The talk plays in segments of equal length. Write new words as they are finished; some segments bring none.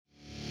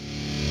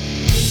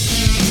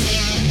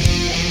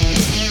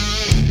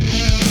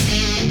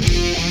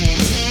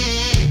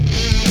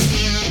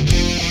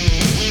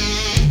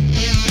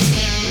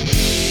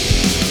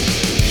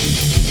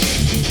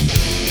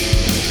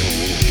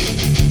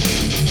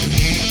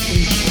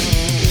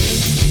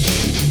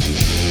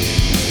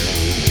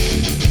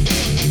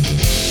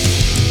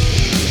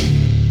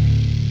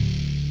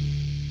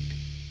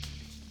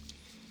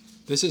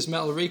This is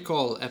Metal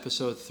Recall,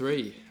 episode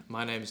 3.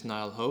 My name is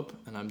Niall Hope,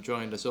 and I'm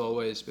joined as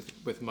always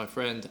with my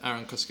friend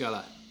Aaron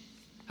Koskela.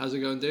 How's it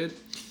going, dude?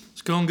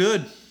 It's going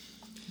good.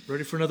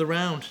 Ready for another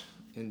round.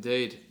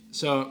 Indeed.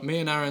 So, me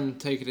and Aaron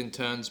take it in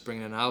turns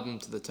bringing an album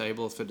to the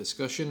table for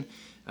discussion,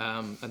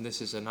 and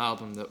this is an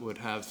album that would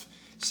have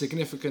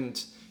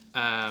significant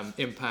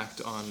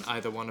impact on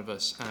either one of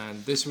us.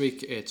 And this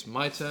week it's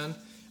my turn,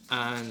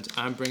 and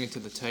I'm bringing to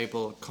the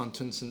table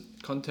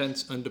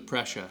Contents Under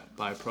Pressure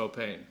by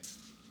Propane.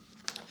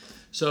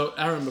 So,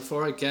 Aaron,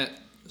 before I get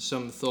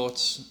some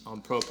thoughts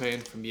on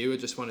Propane from you, I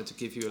just wanted to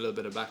give you a little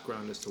bit of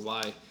background as to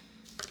why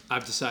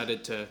I've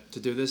decided to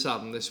do this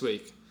album this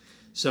week.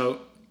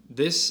 So,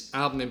 this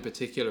album in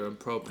particular, and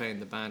Propane,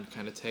 the band,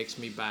 kind of takes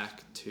me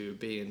back to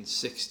being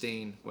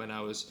 16 when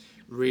I was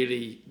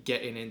really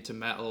getting into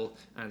metal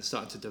and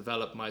starting to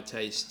develop my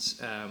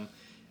tastes.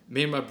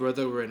 Me and my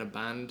brother were in a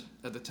band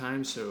at the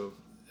time, so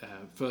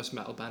first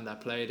metal band I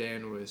played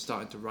in, we were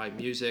starting to write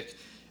music.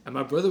 And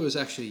my brother was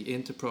actually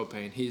into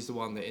Propane. He's the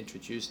one that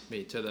introduced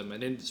me to them.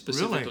 And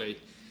specifically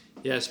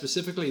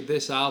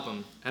this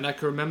album. And I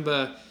can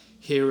remember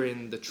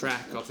hearing the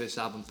track of this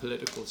album,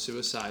 Political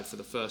Suicide, for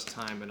the first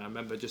time. And I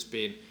remember just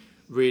being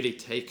really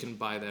taken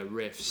by their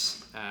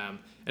riffs.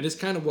 And it's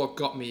kind of what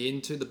got me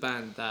into the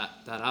band,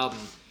 that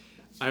album.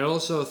 I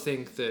also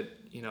think that,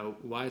 you know,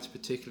 why it's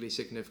particularly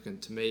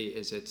significant to me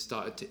is it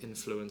started to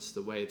influence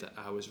the way that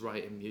I was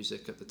writing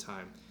music at the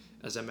time.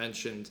 As I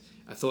mentioned,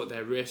 I thought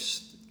their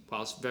riffs,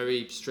 whilst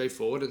very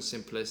straightforward and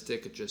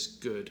simplistic, are just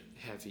good,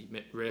 heavy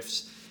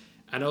riffs.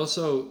 And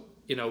also,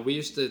 you know, we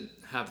used to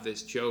have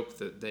this joke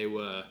that they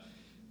were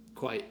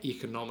quite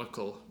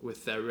economical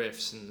with their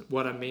riffs. And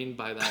what I mean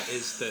by that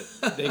is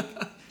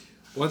that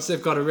once they've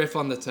got a riff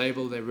on the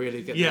table, they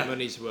really get their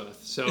money's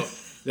worth. So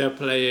they'll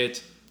play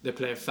it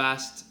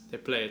fast, they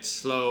play it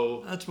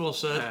slow. That's well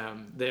said.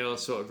 They all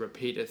sort of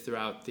repeat it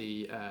throughout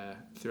the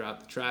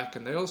track,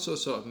 and they also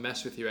sort of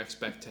mess with your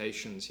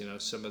expectations. You know,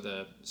 some of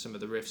the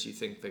riffs you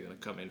think they're going to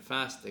come in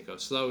fast, they go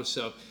slow.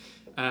 So,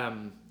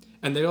 and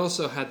they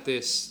also had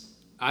this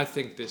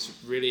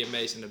really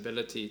amazing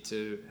ability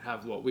to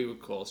have what we would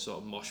call sort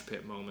of mosh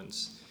pit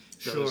moments.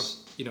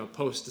 Those, you know,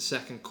 post the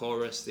second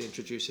chorus, they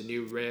introduce a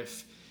new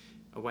riff.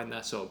 And when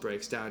that sort of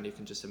breaks down, you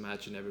can just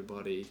imagine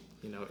everybody,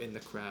 you know, in the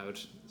crowd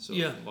sort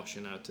of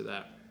moshing out to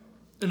that.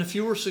 And if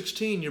you were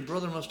 16, your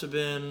brother must have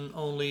been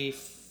only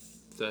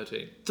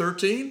 13.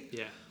 13?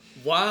 Yeah.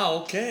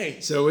 Wow, okay.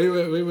 So we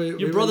were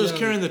Your brother's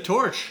carrying the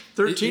torch.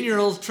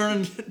 13-year-olds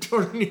turning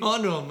you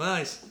on to him.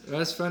 Nice.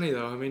 That's funny,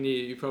 though. I mean,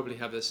 you probably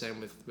have the same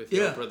with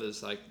your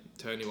brothers, like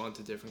turn you on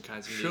to different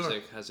kinds of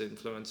music, has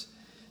influence.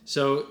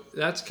 So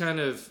that's kind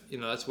of, you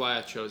know, that's why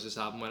I chose this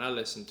album. When I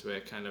listen to it,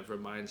 it kind of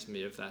reminds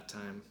me of that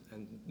time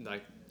and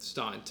like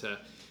starting to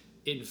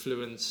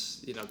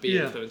influenced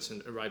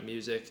and write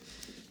music.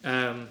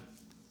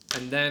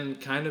 And then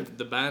kind of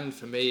the band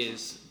for me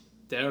is,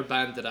 they're a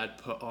band that I'd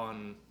put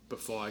on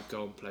before I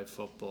go and play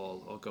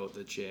football or go to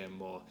the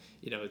gym, or,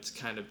 you know, it's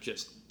kind of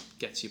just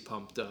gets you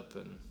pumped up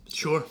and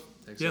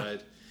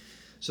excited.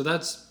 So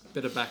that's a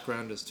bit of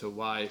background as to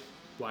why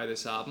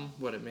this album,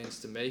 what it means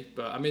to me.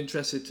 But I'm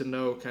interested to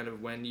know kind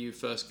of when you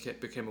first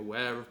became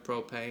aware of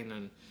Propane,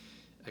 and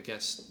I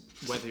guess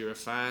whether you're a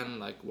fan,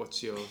 like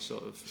what's your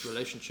sort of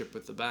relationship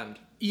with the band?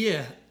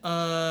 Yeah,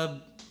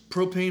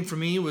 Propane for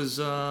me was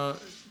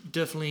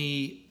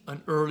definitely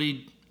an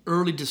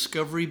early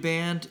discovery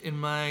band in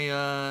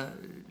my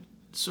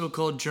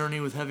so-called journey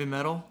with heavy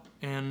metal.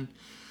 And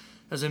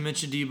as I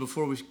mentioned to you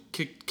before we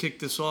kicked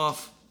this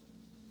off,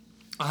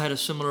 I had a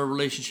similar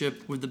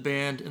relationship with the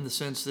band in the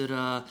sense that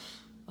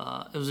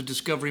it was a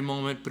discovery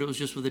moment, but it was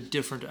just with a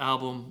different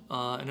album,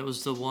 and it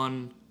was the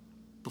one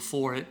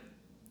before it.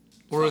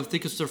 Or I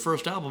think it's their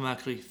first album,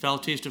 actually, Foul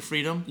Taste of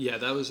Freedom. Yeah,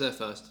 that was their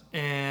first.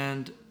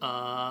 And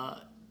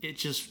it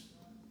just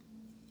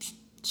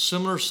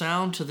similar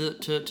sound to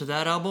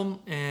that album,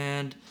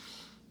 and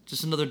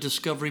just another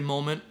discovery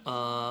moment.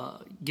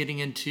 Getting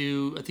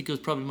into, I think it was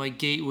probably my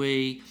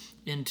gateway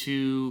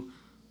into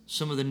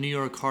some of the New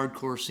York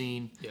hardcore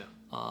scene. Yeah.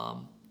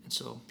 And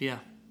so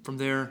from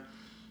there,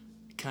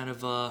 it kind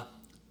of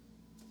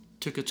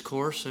took its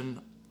course,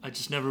 and I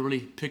just never really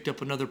picked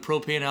up another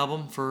Propane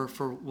album for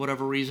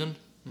whatever reason.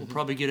 We'll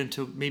probably get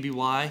into maybe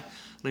why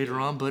later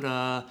on, but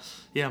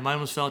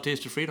mine was Foul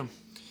Taste of Freedom.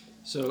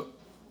 So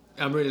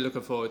I'm really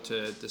looking forward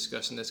to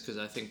discussing this, because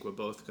I think we're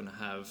both going to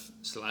have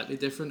slightly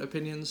different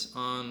opinions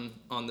on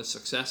the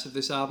success of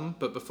this album.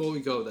 But before we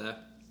go there,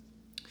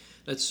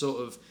 let's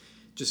sort of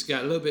just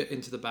get a little bit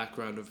into the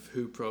background of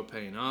who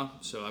Propane are.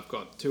 So I've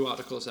got 2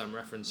 articles I'm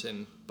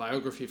referencing,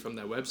 biography from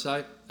their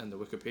website and the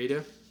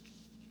Wikipedia.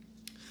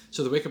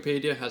 So the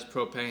Wikipedia has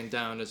Propane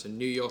down as a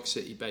New York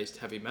City-based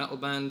heavy metal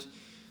band.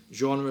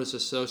 Genres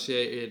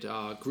associated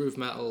are groove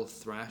metal,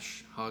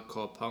 thrash,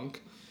 hardcore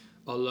punk.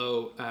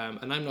 Although,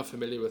 and I'm not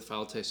familiar with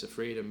Foul Taste of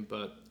Freedom,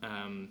 but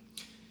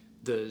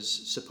there's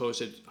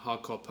supposed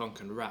hardcore punk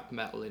and rap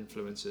metal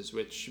influences,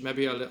 which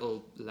maybe are a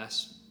little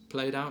less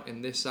played out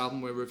in this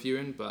album we're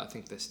reviewing, but I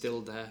think they're still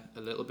there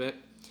a little bit.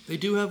 They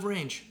do have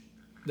range.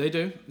 They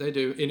do.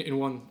 In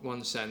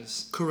one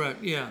sense.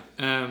 Correct. Yeah.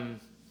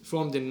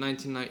 Formed in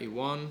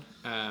 1991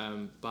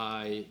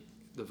 by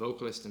the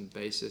vocalist and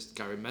bassist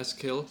Gary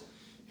Mezkill,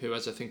 who,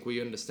 as I think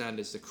we understand,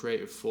 is the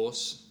creative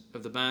force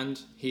of the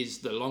band. He's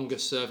the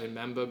longest serving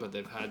member, but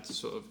they've had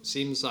sort of,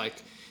 seems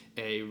like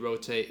a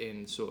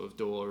rotating sort of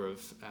door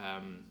of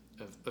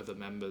other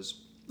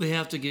members. They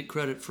have to get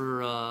credit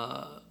for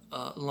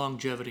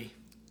longevity.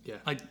 Yeah.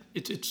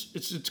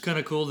 It's kind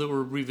of cool that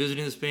we're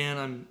revisiting this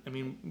band. I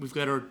mean, we've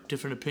got our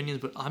different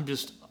opinions, but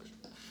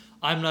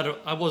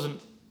I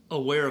wasn't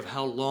aware of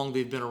how long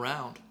they've been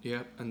around.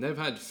 Yeah, and they've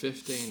had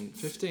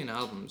 15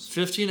 albums.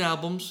 15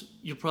 albums.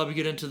 You'll probably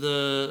get into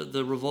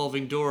the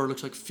revolving door. It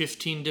looks like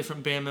 15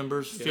 different band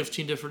members,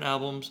 15 different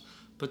albums,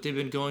 but they've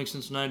been going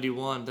since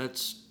 91.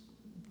 That's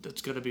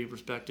got to be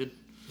respected.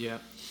 Yeah.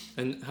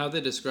 And how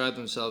they describe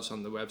themselves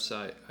on the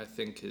website, I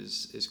think,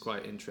 is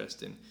quite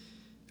interesting.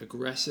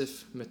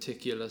 Aggressive,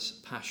 meticulous,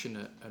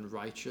 passionate, and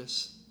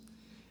righteous.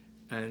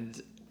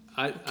 And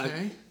I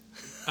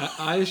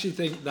actually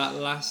think that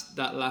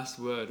last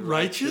word,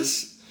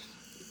 righteous.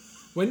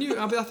 I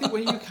think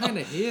when you kind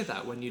of hear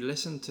that when you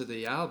listen to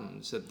the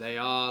albums, that they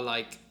are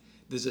like,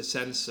 there's a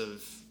sense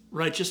of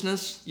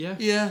righteousness. Yeah.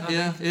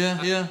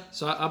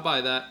 So I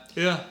buy that.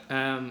 Yeah.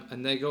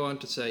 And they go on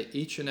to say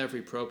each and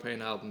every Propane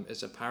album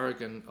is a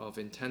paragon of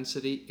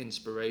intensity,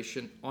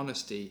 inspiration,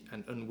 honesty,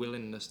 and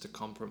unwillingness to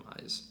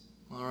compromise.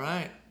 All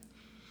right.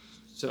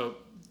 So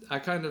I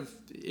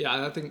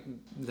think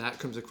that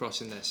comes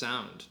across in their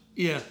sound.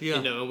 Yeah.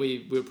 You know,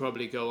 we'll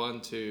probably go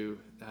on to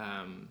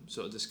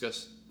sort of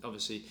discuss,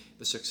 obviously,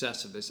 the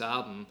success of this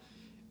album.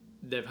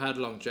 They've had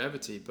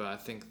longevity, but I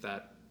think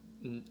that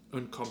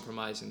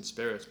uncompromising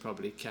spirit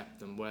probably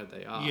kept them where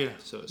they are. Yeah.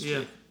 So to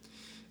speak.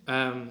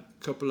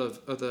 Couple of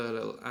other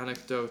little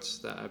anecdotes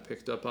that I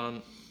picked up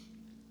on.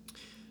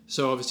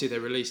 So obviously they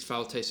released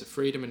Foul Taste of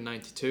Freedom in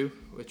 92,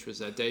 which was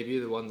their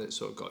debut, the one that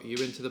sort of got you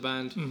into the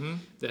band. Mm-hmm.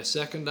 Their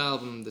second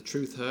album, The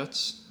Truth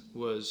Hurts,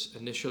 was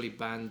initially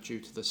banned due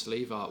to the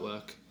sleeve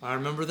artwork. I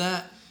remember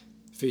that.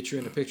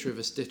 Featuring a picture of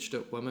a stitched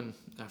up woman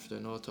after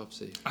an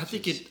autopsy. I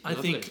think I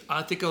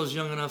was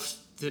young enough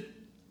that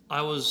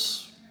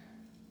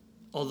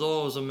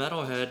although I was a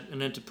metalhead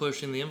and into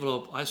pushing the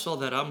envelope, I saw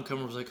that album cover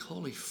and was like,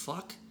 holy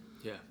fuck.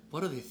 Yeah.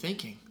 What are they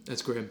thinking?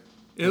 That's grim.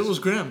 It was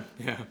grim.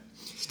 Yeah.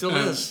 Still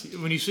is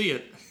when you see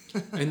it.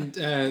 And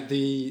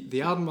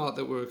the album art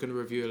that we're going to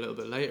review a little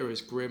bit later is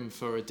grim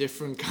for a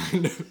different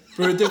kind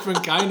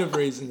of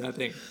reason, I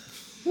think.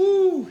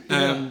 Woo!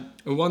 Yeah.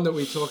 And one that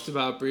we talked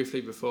about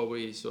briefly before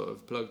we sort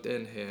of plugged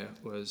in here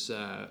was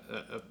a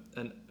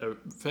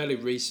fairly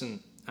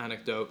recent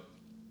anecdote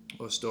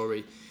or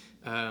story.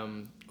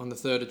 On the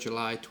 3rd of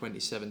July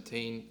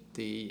 2017,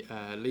 the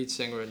lead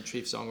singer and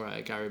chief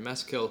songwriter Gary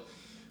Mezkill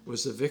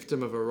was the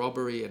victim of a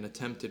robbery and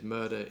attempted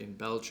murder in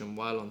Belgium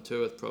while on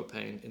tour with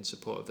Propane in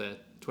support of their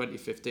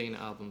 2015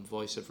 album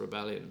Voice of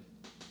Rebellion.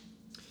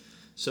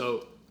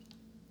 So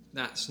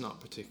that's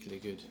not particularly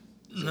good.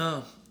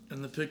 No,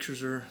 and the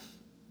pictures are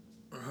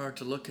hard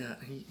to look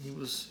at. He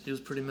was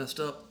pretty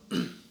messed up.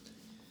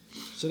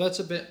 So that's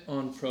a bit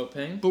on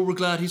Propane. But we're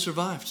glad he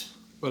survived.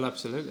 Well,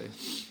 absolutely.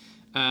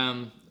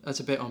 That's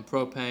a bit on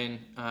Propane,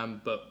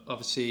 but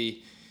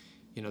obviously,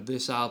 you know,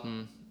 this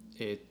album,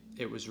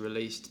 it was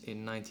released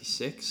in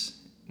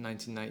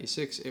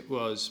 1996. It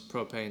was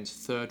Propane's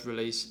third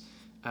release.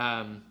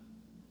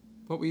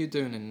 What were you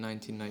doing in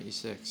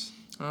 1996?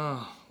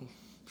 Oh.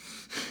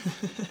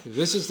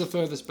 This is the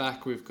furthest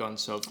back we've gone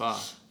so far.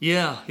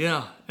 Yeah,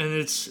 and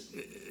it's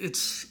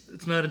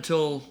not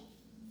until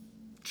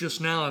just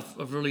now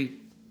I've really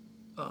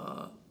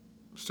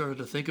started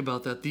to think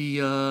about that.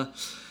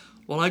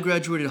 Well, I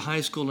graduated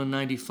high school in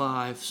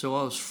 '95, so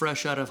I was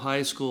fresh out of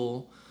high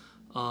school.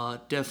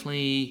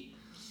 Definitely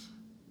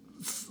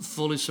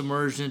fully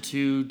submerged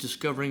into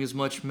discovering as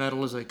much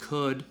metal as I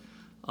could.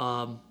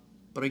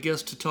 But I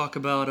guess to talk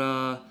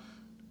about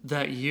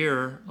that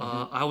year,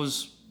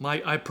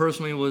 I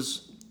personally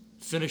was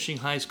finishing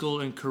high school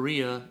in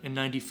Korea in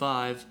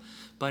 '95.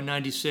 By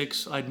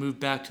 '96, I'd moved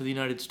back to the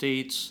United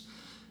States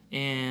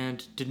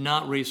and did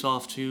not race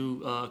off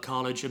to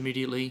college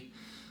immediately,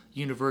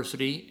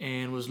 university,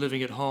 and was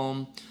living at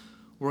home,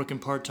 working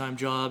part-time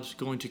jobs,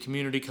 going to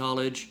community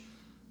college.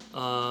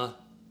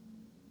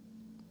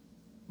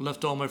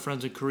 Left all my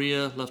friends in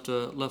Korea, left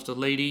a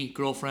lady,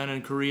 girlfriend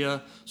in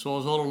Korea, so I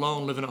was all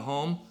alone living at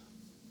home,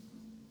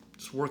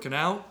 just working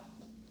out,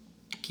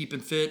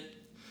 keeping fit,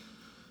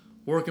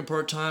 working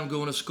part-time,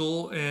 going to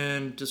school,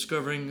 and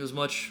discovering as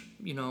much,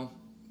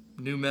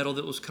 new metal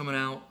that was coming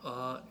out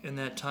in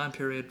that time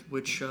period,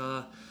 which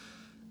I'll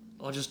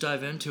just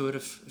dive into it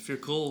if you're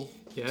cool.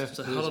 Yeah. It's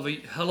a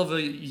hell of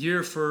a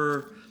year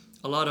for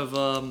a lot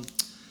of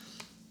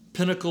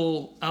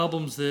pinnacle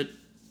albums that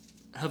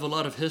have a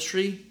lot of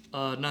history.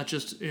 Not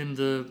just in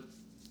the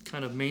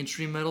kind of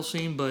mainstream metal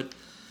scene, but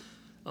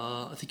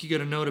I think you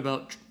got a note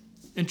about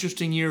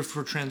interesting year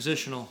for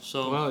transitional.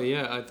 So well,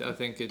 yeah, I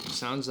think it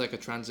sounds like a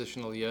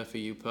transitional year for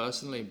you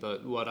personally.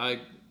 But what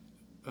I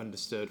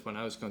understood when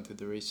I was going through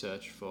the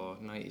research for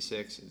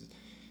 '96 is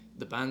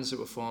the bands that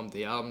were formed,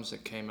 the albums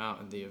that came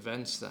out, and the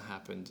events that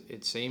happened,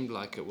 it seemed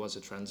like it was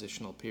a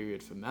transitional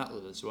period for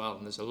metal as well.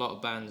 And there's a lot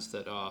of bands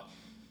that are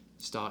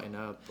starting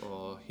up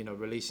or, you know,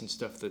 releasing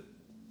stuff that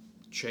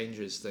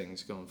changes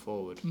things going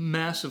forward.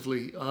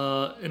 Massively,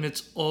 and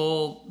it's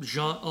all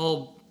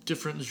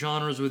different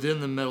genres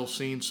within the metal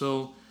scene.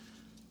 So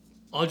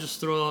I'll just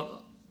throw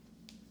out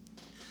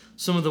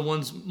some of the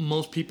ones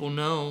most people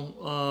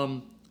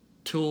know.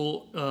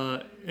 Tool,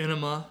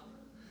 Enema,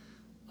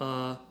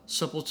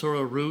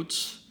 Sepultura,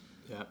 Roots,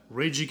 Yeah.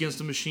 Rage Against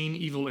the Machine,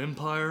 Evil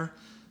Empire,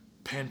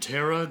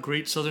 Pantera,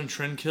 Great Southern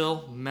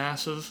Trendkill,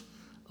 massive.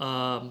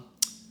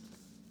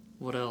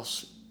 What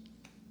else?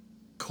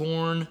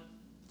 Korn,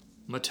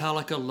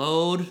 Metallica,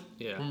 Load.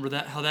 Yeah. Remember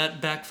that? How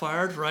that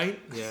backfired, right?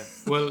 Yeah.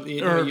 Well,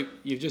 you know,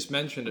 you've just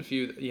mentioned a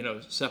few, you know,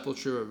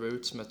 Sepultura,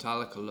 Roots,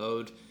 Metallica,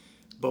 Load.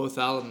 Both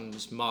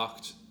albums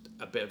marked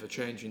a bit of a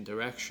change in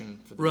direction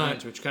for the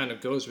bands, which kind of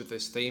goes with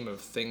this theme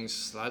of things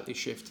slightly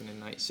shifting in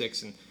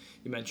 '96. And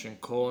you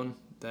mentioned Korn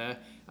there.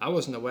 I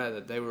wasn't aware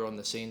that they were on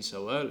the scene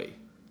so early.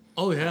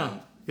 Oh yeah,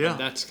 yeah. And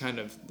that's kind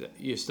of,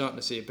 you're starting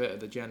to see a bit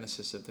of the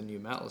genesis of the new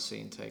metal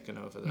scene taking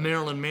over there.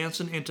 Marilyn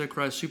Manson,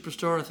 Antichrist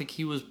Superstar. I think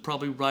he was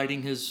probably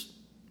riding his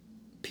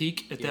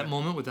peak at that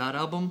moment with that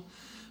album.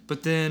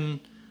 But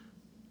then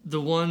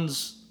the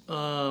ones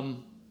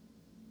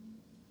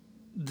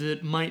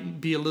that might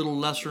be a little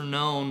lesser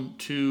known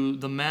to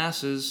the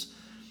masses,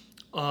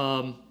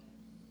 Typo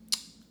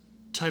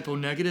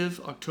Negative,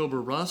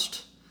 October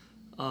Rust.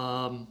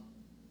 What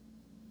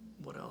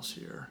else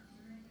here?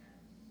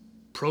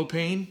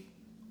 Propane.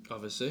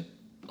 Obviously.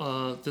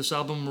 This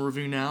album we're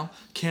reviewing now.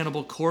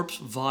 Cannibal Corpse,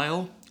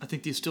 Vile. I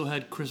think they still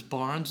had Chris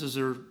Barnes as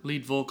their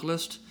lead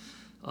vocalist.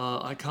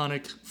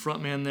 Iconic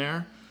frontman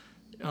there.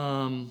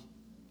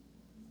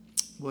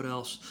 What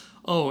else?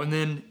 Oh, and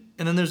then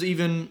there's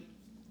even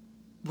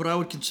what I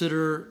would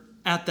consider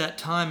at that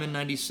time in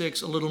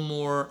 '96 a little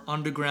more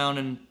underground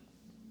and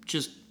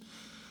just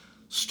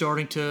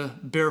starting to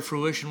bear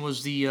fruition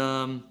was the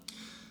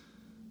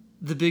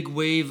big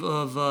wave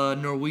of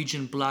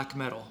Norwegian black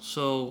metal.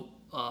 So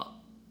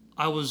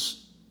I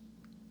was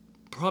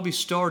probably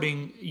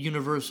starting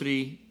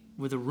university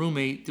with a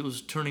roommate that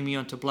was turning me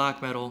onto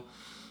black metal.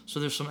 So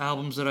there's some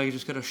albums that I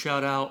just got to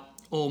shout out.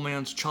 Old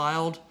Man's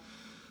Child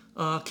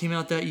came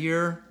out that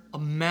year. A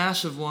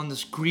massive one,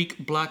 this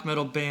Greek black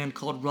metal band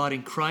called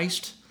Rotting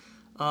Christ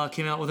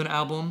came out with an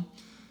album.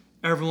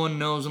 Everyone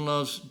knows and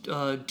loves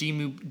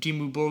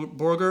Dimmu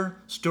Borgir,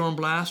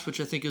 Stormblast, which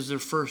I think is their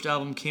first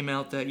album, came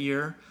out that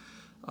year.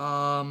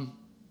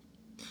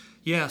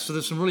 Yeah, so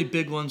there's some really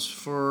big ones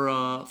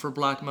for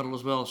black metal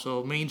as well.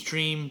 So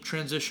mainstream,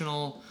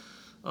 transitional,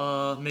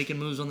 making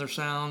moves on their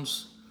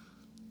sounds,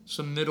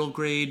 some middle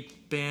grade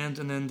bands,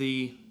 and then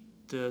the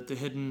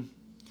hidden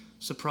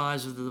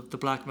surprise of the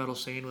black metal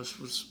scene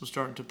was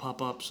starting to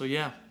pop up. So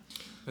yeah,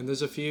 and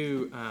there's a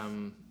few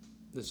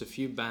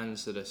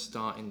bands that are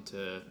starting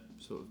to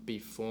sort of be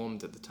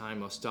formed at the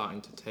time, or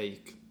starting to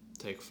take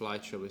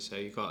flight, shall we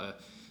say. You got a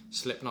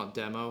Slipknot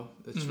demo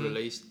that's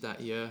released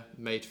that year,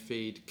 Made,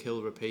 Feed,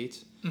 Kill,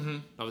 Repeat.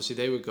 Obviously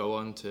they would go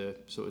on to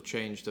sort of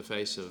change the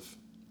face of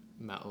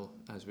metal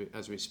as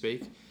we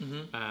speak.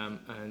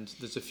 And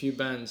there's a few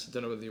bands, I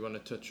don't know whether you want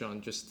to touch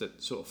on, just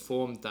that sort of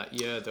formed that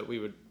year that we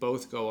would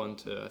both go on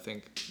to, I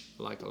think,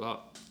 like a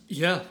lot.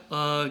 Yeah,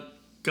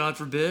 God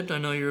Forbid, I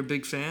know you're a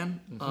big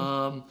fan.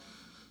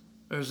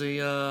 There's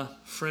a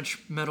French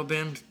metal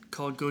band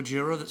called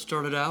Gojira that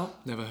started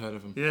out. Never heard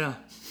of them. Yeah,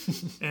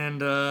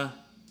 and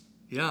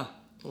yeah,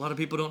 a lot of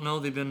people don't know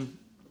they've been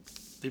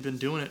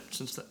doing it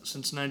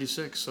since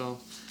 '96. So,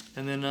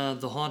 and then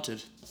The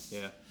Haunted.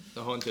 Yeah,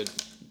 The Haunted,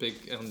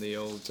 big on the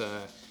old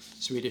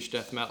Swedish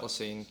death metal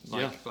scene,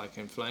 like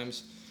In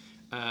Flames.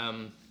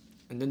 And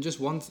then just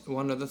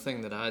one other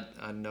thing that I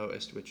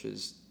noticed, which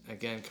is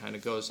again kind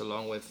of goes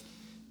along with,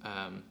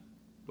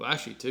 well,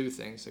 actually two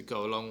things that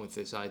go along with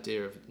this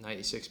idea of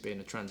 '96 being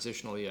a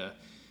transitional year.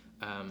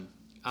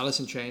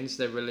 Alice in Chains,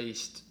 they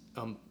released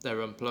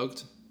their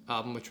Unplugged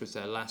album, which was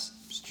their last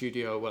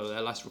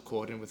their last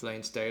recording with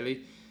Lane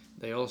Staley.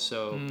 They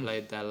also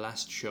played their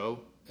last show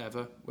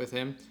ever with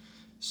him.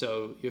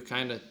 So you're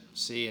kind of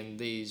seeing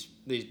these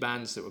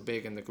bands that were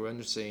big in the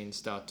grunge scene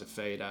start to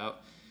fade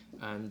out.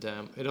 And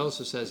it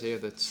also says here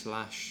that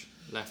Slash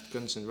left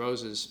Guns N'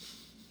 Roses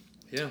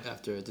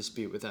after a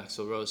dispute with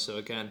Axl Rose. So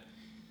again,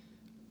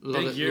 a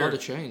lot of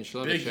change.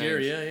 Big year,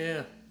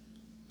 yeah.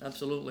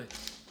 Absolutely.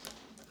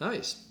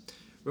 Nice.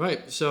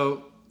 Right,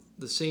 so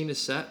the scene is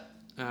set.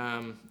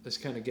 Let's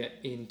kind of get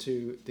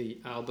into the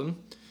album.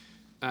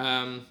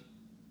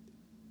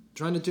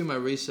 Trying to do my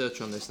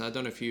research on this, and I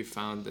don't know if you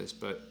found this,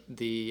 but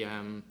the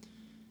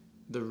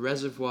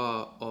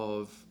reservoir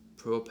of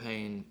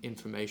Propane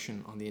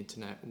information on the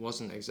internet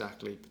wasn't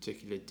exactly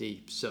particularly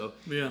deep. So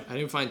I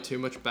didn't find too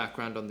much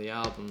background on the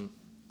album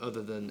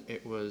other than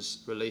it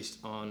was released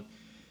on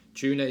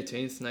June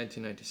 18th,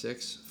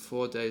 1996,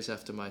 4 days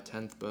after my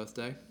 10th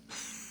birthday.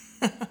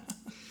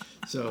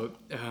 So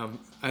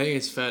I think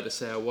it's fair to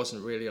say I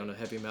wasn't really on a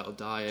heavy metal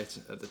diet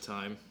at the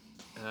time.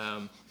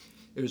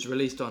 It was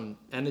released on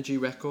Energy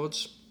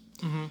Records.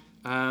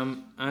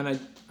 And I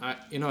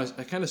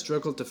kind of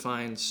struggled to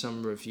find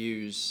some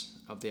reviews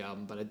of the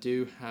album, but I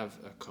do have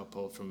a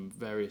couple from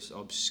various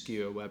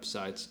obscure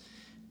websites,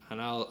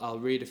 and I'll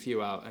read a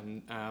few out,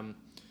 and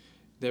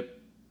they're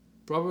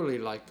probably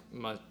like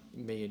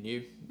me and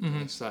you,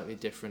 slightly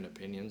different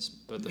opinions.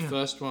 But the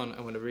first one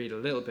I want to read a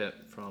little bit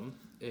from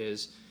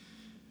is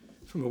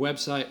from a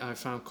website I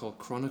found called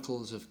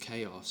Chronicles of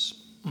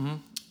Chaos.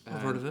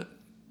 I've heard of it.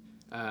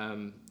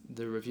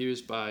 The review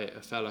is by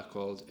a fella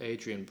called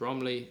Adrian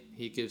Bromley.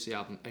 He gives the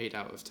album 8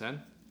 out of 10.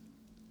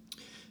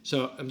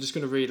 So I'm just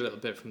going to read a little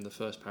bit from the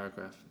first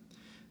paragraph.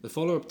 The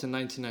follow-up to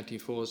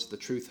 1994's The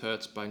Truth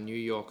Hurts by New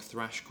York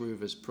thrash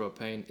groovers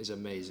Propane is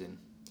amazing.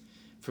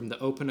 From the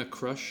opener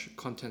Crush,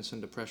 Contents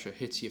Under Pressure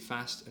hits you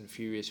fast and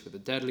furious with a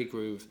deadly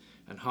groove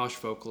and harsh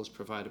vocals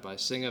provided by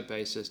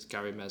singer-bassist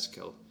Gary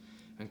Mezkel.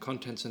 And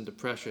Contents Under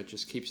Pressure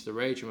just keeps the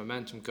rage and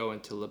momentum going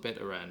till the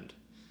bitter end.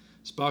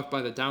 Sparked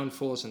by the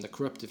downfalls and the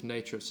corruptive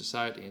nature of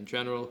society in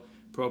general,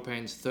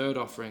 Propane's third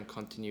offering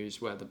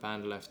continues where the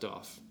band left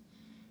off.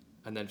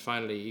 And then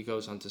finally he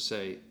goes on to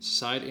say,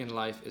 society and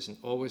life isn't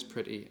always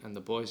pretty, and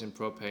the boys in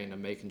Propane are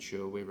making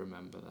sure we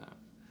remember that.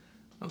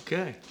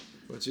 Okay.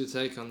 What's your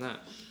take on that?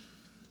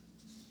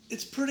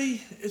 It's pretty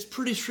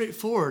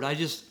straightforward. I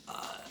just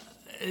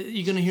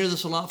you're gonna hear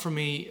this a lot from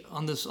me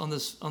on this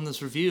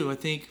review. I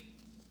think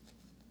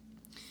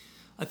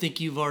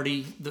you've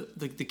already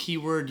the key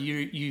word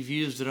you've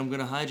used that I'm going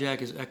to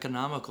hijack is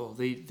economical.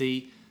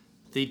 They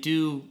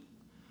do.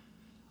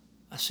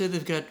 I say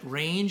they've got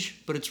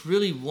range, but it's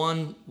really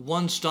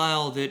one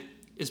style that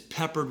is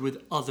peppered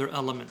with other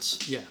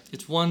elements. Yeah,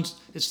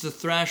 it's the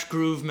thrash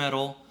groove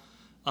metal,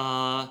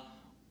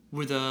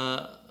 with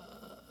a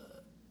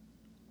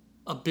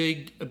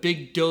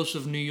big dose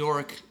of New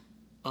York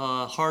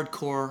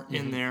hardcore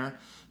in there.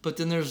 But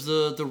then there's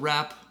the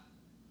rap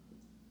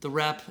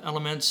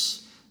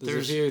elements.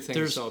 There's a few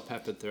things sort of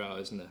peppered throughout,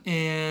 isn't there?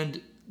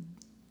 And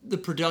the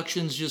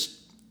production's just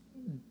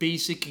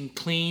basic and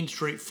clean,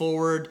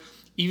 straightforward.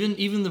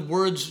 Even the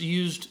words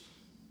used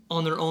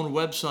on their own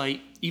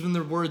website, even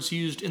the words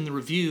used in the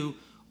review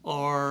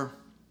are...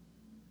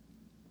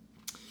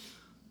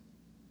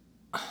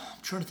 I'm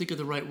trying to think of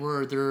the right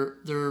word. They're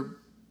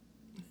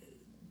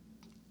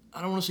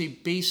I don't want to say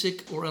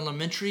basic or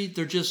elementary.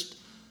 They're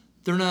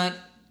not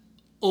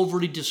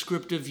overly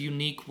descriptive,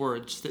 unique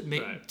words that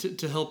make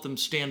to help them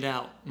stand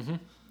out.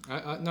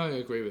 I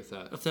agree with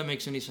that. If that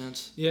makes any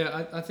sense.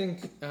 Yeah, I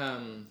think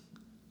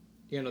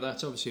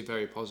that's obviously a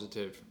very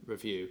positive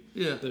review.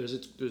 Yeah.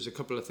 There's a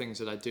couple of things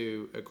that I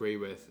do agree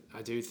with.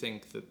 I do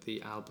think that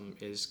the album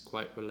is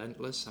quite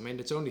relentless. I mean,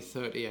 it's only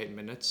 38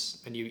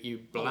 minutes, and you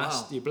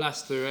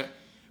blast through it,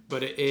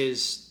 but it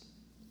is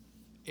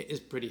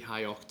pretty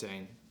high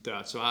octane.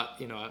 So I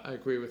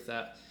agree with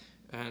that.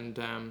 And,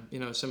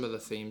 some of the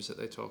themes that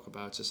they talk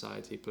about,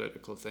 society,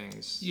 political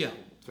things,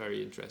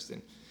 very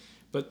interesting.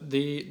 But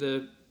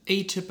the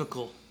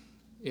atypical,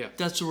 yeah,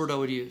 that's the word I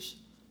would use.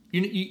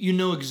 You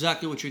know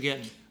exactly what you're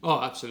getting.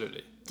 Oh,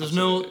 absolutely. There's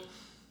no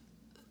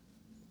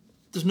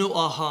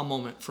aha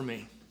moment for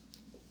me.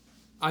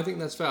 I think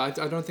that's fair. I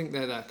don't think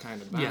they're that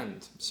kind of band.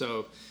 Yeah.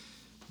 So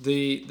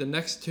the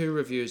next two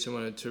reviews I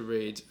wanted to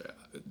read,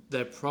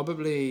 they're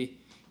probably,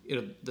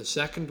 the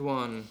second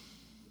one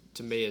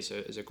to me is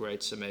a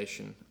great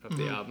summation of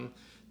the album.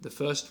 The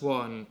first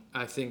one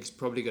I think is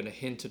probably going to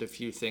hint at a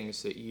few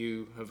things that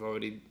you have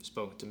already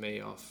spoken to me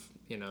off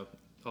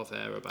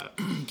air about.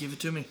 Give it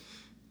to me.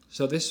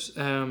 So this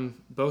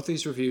both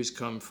these reviews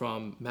come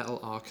from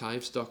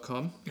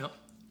metalarchives.com. Yep.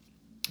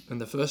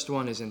 And the first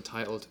one is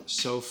entitled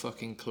So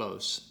Fucking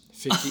Close,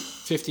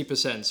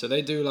 50%. So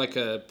they do like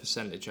a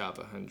percentage out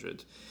of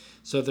 100.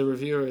 So the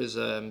reviewer is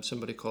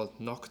somebody called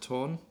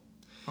Nocturne.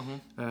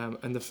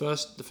 And the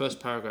first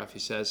paragraph, he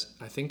says,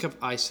 I think I've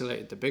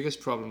isolated the biggest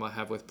problem I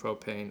have with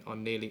Propane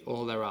on nearly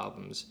all their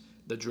albums,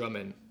 the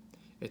drumming.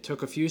 It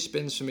took a few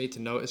spins for me to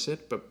notice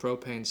it, but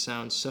Propane's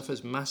sound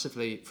suffers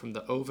massively from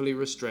the overly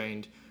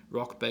restrained,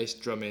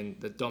 rock-based drumming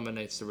that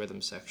dominates the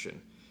rhythm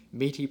section.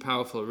 Meaty,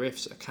 powerful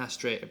riffs are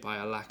castrated by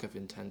a lack of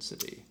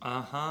intensity.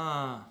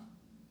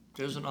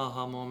 There's an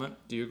aha moment.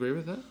 Do you agree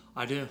with that?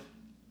 I do.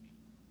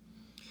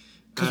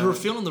 Because we're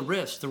feeling the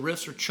riffs. The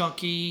riffs are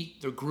chunky,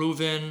 they're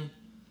grooving.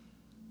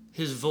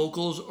 His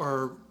vocals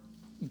are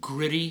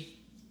gritty.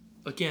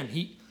 Again,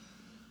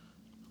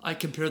 I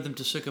compared them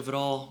to Sick of It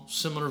All,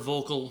 similar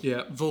vocal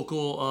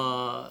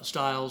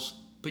styles.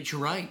 But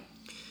you're right.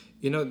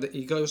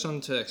 He goes on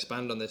to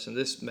expand on this, and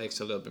this makes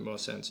a little bit more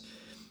sense.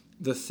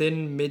 The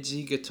thin,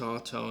 midsy guitar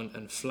tone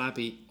and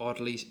flabby,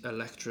 oddly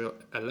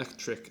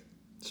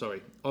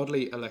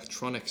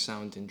electronic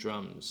sound in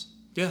drums.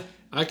 Yeah.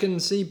 I can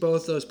see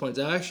both those points.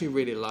 I actually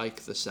really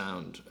like the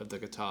sound of the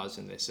guitars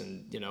in this,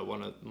 and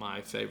one of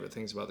my favorite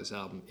things about this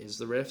album is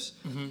the riffs.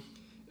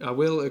 I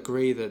will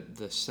agree that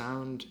the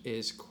sound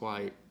is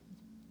quite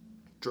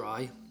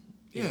dry.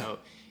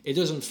 It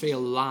doesn't feel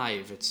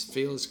live. It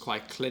feels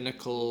quite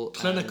clinical.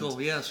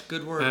 Yes,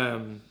 good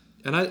word.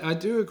 And I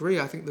do agree.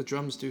 I think the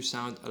drums do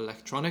sound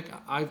electronic.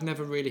 I've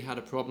never really had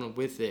a problem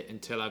with it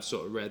until I've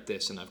sort of read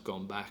this and I've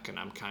gone back and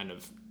I'm kind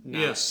of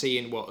now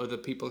seeing what other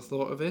people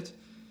thought of it.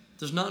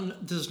 There's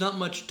not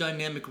much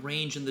dynamic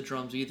range in the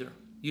drums either.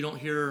 You don't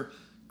hear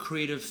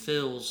creative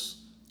fills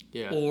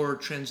or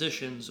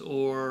transitions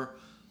or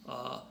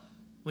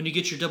when you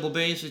get your double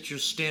bass, it's your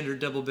standard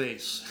double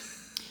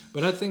bass.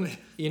 But I think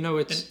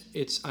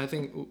it's I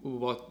think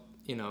what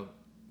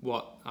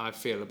I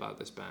feel about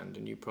this band,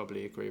 and you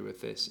probably agree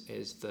with this,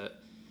 is that,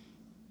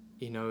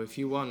 if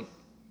you want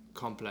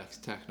complex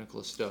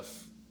technical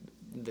stuff,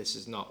 this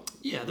is not.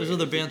 Yeah, there's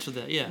other bands for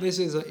that, yeah. This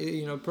is,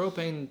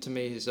 Propane to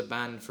me is a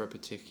band for a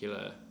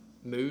particular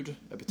mood,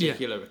 a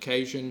particular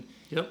occasion.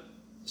 Yep.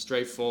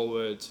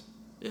 Straightforward.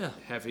 Yeah.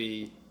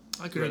 Heavy.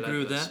 I could agree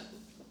with that.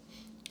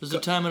 There's a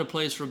time and a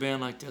place for a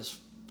band like this.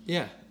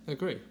 Yeah,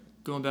 agree.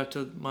 Going back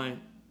to my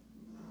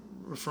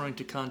referring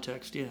to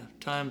context, yeah.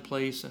 Time,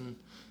 place, and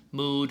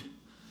mood.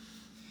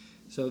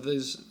 So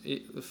there's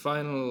the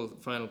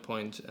final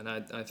point, and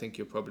I think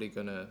you're probably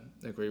going to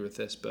agree with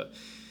this, but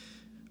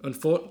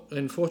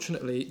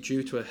unfortunately,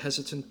 due to a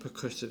hesitant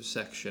percussive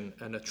section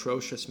and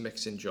atrocious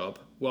mixing job,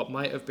 what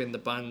might have been the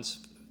band's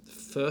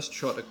first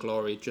shot at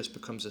glory just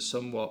becomes a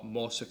somewhat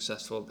more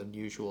successful than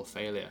usual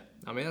failure.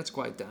 I mean, that's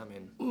quite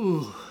damning.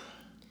 Ooh,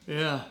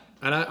 yeah.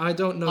 And I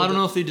don't know. I don't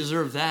know if they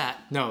deserve that.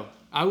 No,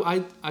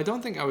 I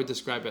don't think I would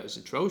describe it as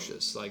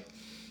atrocious. Like,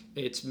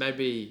 it's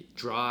maybe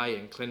dry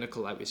and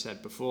clinical, like we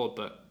said before,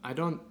 but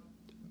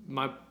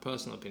my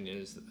personal opinion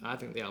is that I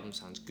think the album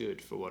sounds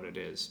good for what it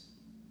is,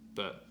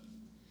 but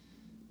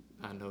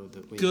I know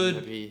that we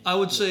good. I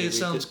would say it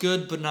sounds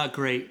good, but not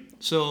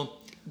great. So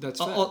that's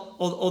fair.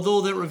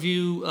 Although that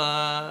review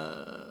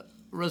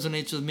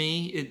resonates with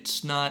me,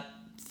 it's not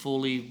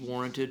fully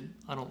warranted,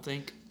 I don't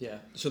think. Yeah.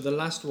 So the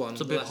last one,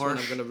 it's a bit harsh. One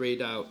I'm going to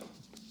read out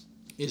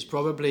is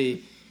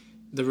probably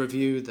the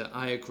review that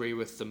I agree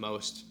with the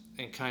most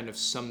and kind of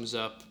sums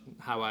up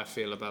how I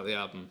feel about the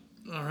album.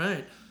 All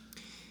right.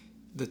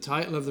 The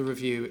title of the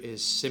review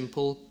is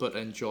Simple But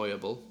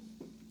Enjoyable,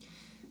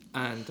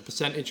 and the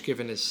percentage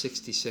given is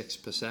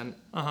 66%.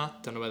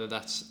 Don't know whether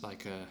that's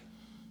like a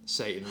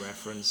Satan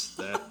reference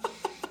there.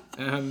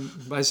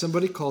 By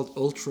somebody called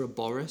Ultra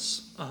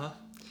Boris.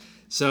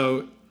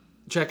 So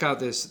check out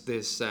this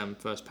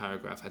first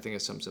paragraph. I think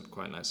it sums up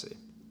quite nicely.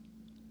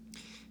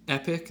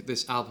 Epic,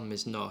 this album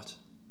is not,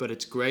 but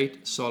it's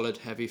great, solid,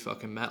 heavy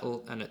fucking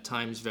metal, and at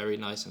times very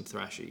nice and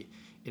thrashy.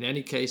 In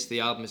any case, the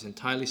album is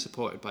entirely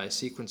supported by a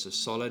sequence of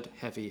solid,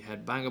 heavy,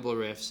 headbangable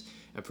riffs,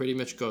 and pretty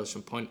much goes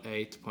from point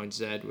A to point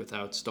Z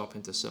without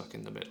stopping to suck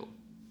in the middle.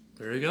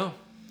 There you go.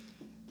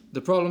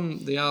 The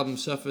problem the album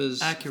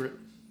suffers... Accurate.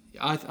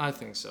 I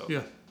think so.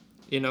 Yeah.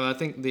 I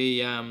think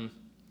the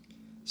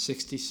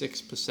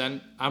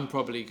 66%, I'm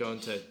probably going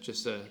to,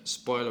 just a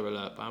spoiler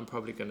alert, but I'm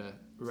probably going to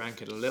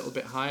rank it a little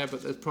bit higher,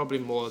 but it's probably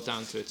more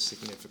down to its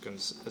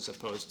significance as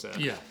opposed to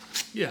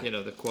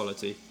the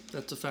quality.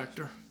 That's a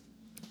factor.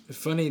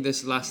 Funny,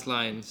 this last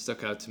line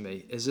stuck out to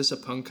me. Is this a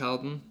punk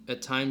album?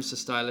 At times the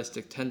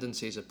stylistic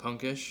tendencies are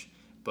punkish,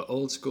 but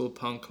old school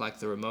punk like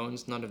the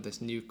Ramones, none of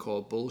this new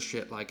core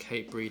bullshit like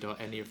Hatebreed or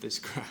any of this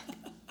crap.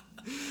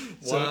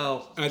 So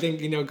wow. I think,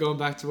 going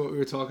back to what we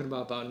were talking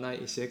about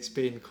 96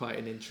 being quite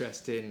an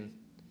interesting...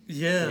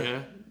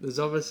 Yeah. There's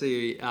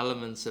obviously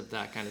elements of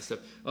that kind of stuff.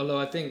 Although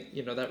I think,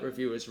 that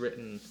review was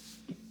written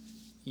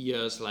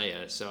years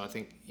later, so I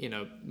think,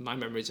 my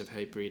memories of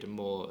Hatebreed are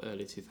more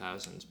early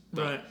 2000s.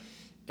 But right.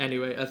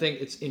 Anyway, I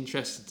think it's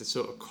interesting to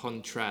sort of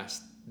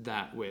contrast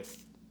that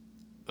with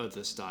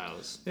other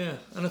styles. Yeah,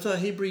 and I thought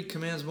Hatebreed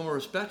commands more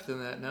respect than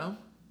that, no?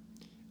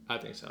 I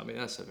think so. I mean,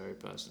 that's a very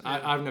personal...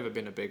 Yeah. I've never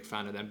been a big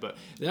fan of them, but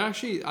I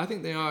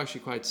think they are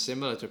actually quite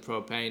similar to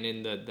Propane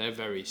in that they're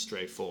very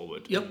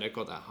straightforward. Yep. And they've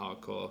got that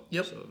hardcore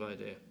sort of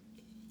idea.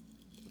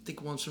 I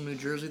think one's from New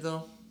Jersey,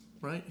 though,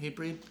 right?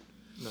 Hatebreed?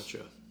 Not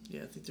sure.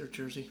 Yeah, I think they're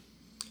Jersey.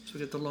 So we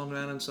get the Long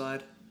Island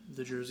side,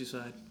 the Jersey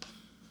side.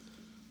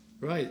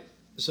 Right.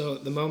 So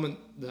the moment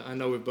that I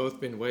know we've both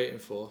been waiting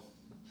for,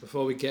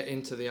 before we get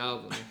into the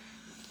album,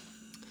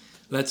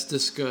 let's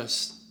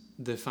discuss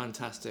the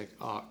fantastic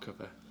art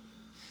cover.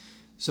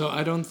 So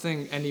I don't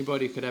think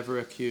anybody could ever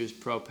accuse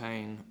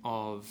Propane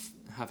of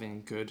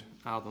having good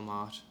album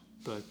art,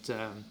 but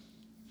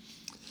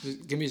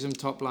give me some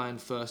top line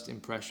first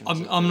impressions.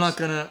 I'm not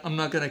gonna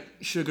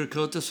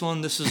sugarcoat this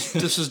one. This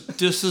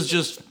is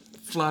just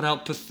flat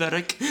out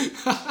pathetic.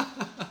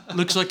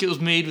 Looks like it was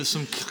made with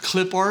some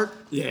clip art.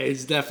 Yeah,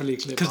 it's definitely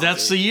clip art. Because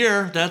that's the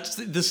year.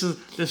 This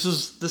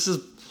is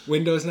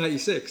Windows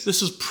 96.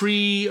 This is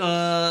pre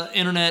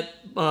internet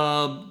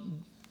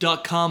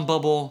 .com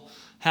bubble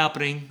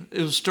happening.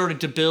 It was starting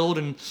to build,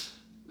 and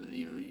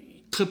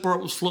clip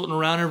art was floating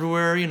around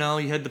everywhere. You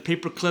had the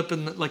paperclip,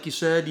 and like you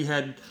said, you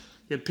had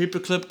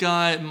paperclip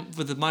guy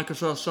with the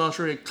Microsoft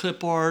software, you had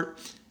clip art,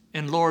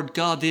 and Lord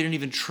God, they didn't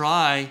even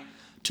try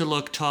to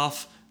look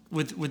tough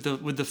with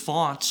the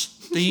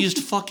fonts. They used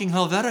fucking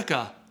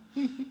Helvetica,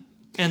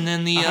 and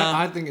then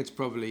I think it's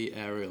probably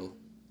Arial.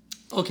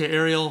 Okay,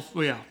 Ariel.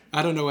 Well, yeah.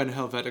 I don't know when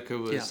Helvetica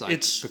was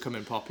it's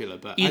becoming popular,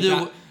 but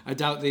either I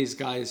doubt these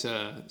guys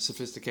are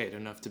sophisticated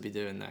enough to be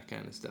doing that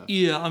kind of stuff.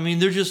 Yeah, I mean,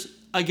 they're just.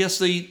 I guess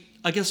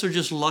they're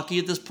just lucky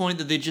at this point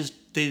that they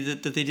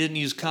didn't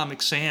use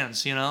Comic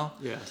Sans, you know.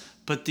 Yeah.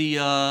 But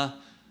the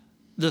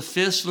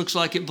fist looks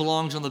like it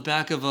belongs on the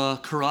back of a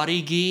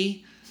karate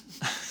gi.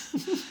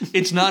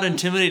 It's not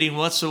intimidating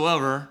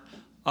whatsoever.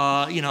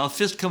 A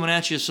fist coming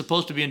at you is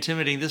supposed to be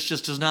intimidating. This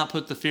just does not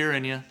put the fear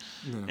in you.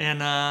 No.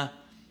 And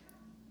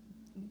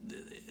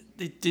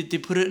they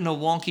put it in a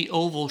wonky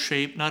oval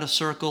shape, not a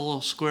circle,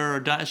 a square, or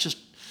a dot. It's just,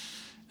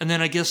 and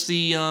then I guess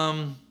the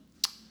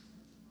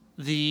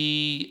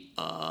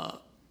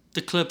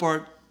clip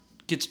art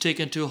gets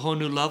taken to a whole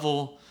new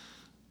level,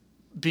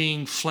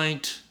 being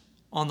flanked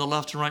on the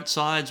left and right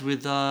sides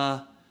with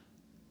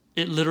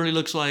it literally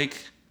looks like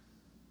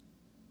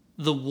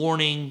the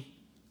warning,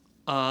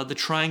 the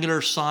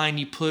triangular sign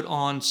you put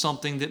on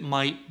something that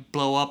might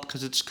blow up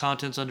because its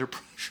contents under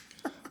pressure.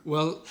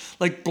 Well,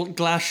 like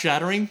glass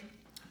shattering.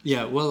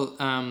 Yeah, well,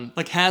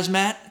 like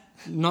hazmat.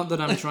 Not that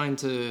I'm trying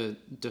to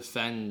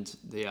defend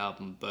the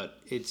album, but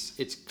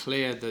it's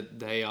clear that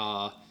they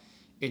are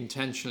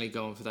intentionally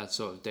going for that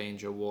sort of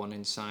danger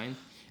warning sign.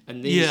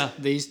 And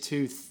these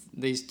two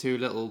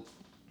little,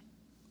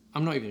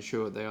 I'm not even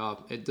sure what they are.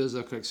 It does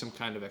look like some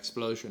kind of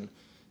explosion.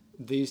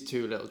 These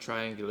two little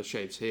triangular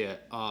shapes here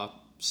are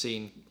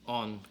seen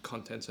on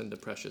contents under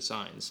pressure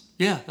signs.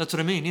 Yeah, that's what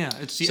I mean. Yeah,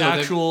 it's the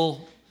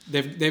actual.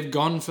 They've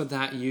gone for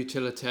that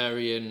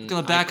utilitarian. On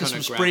the back of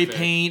some spray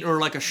paint or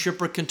like a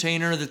shipwreck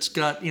container that's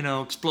got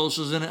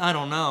explosives in it. I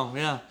don't know.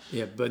 Yeah.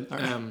 Yeah, but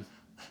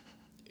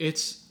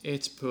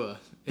it's poor.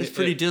 It's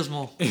pretty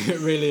dismal. It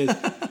really is.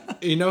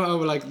 You know how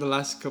like the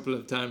last couple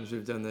of times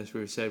we've done this,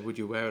 we've said, "Would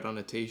you wear it on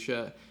a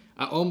T-shirt?"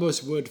 I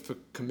almost would for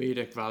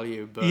comedic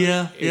value, but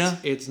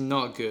it's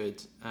not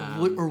good.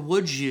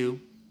 Would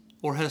you,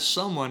 or has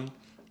someone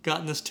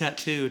gotten this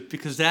tattooed?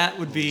 Because that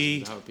would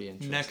be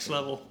next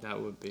level. That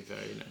would be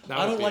very nice.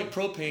 I don't like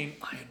propane.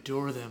 I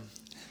adore them.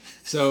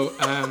 So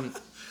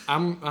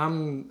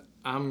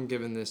I'm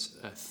giving this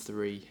a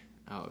 3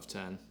 out of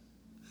 10.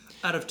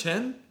 Out of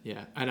 10?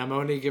 Yeah, and I'm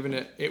only giving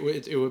it. It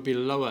would be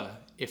lower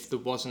if there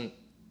wasn't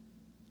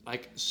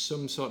like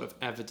some sort of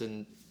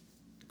evident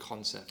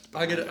concept.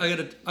 I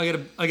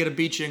gotta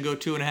beat you and go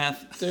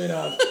 2.5.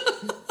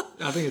 2.5.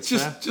 I think it's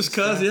fair. Just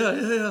cause,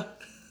 yeah.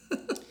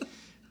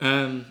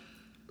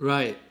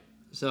 Right.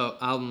 So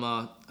album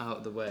art out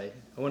of the way.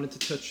 I wanted to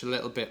touch a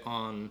little bit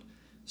on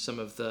some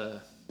of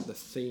the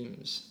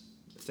themes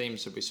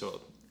that we saw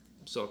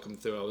come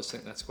through. I always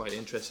think that's quite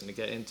interesting to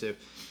get into,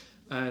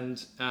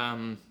 and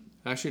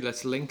actually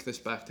let's link this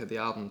back to the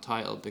album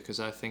title because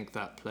I think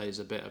that plays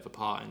a bit of a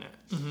part in it.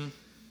 Mm-hmm.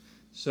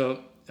 So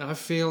I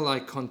feel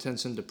like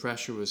Contents Under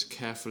Pressure was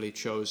carefully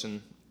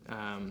chosen.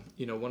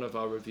 One of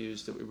our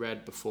reviews that we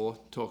read before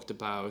talked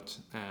about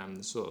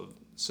the sort of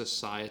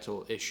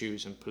societal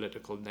issues and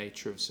political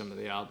nature of some of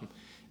the album.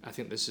 I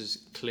think this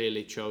is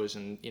clearly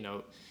chosen.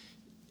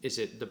 Is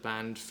it the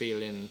band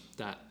feeling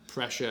that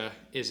pressure?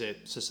 Is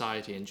it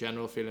society in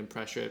general feeling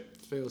pressure? It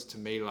feels to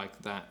me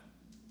like that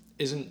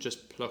isn't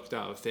just plucked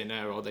out of thin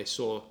air, or they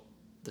saw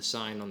the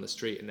sign on the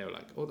street and they were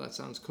like, oh, that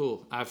sounds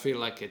cool. I feel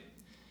like it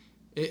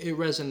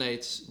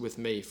resonates with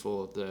me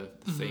for the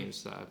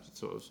themes that I've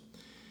sort of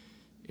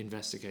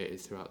investigated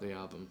throughout the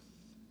album.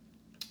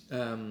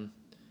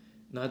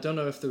 Now, I don't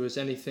know if there was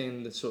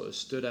anything that sort of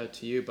stood out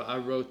to you, but I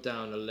wrote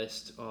down a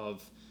list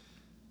of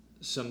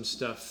some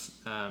stuff,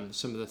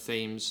 some of the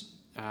themes.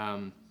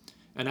 And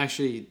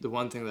actually, the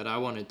one thing that I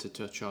wanted to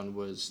touch on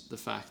was the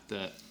fact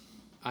that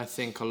I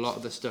think a lot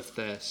of the stuff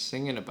they're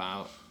singing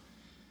about,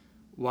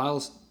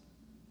 whilst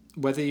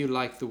whether you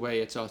like the way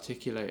it's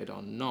articulated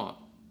or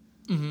not,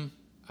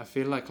 I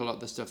feel like a lot of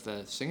the stuff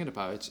they're singing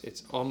about,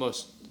 it's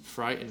almost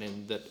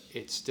frightening that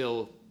it's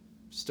still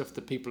stuff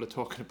that people are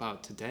talking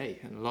about today,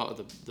 and a lot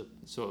of the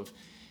sort of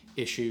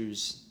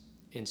issues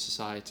in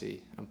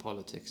society and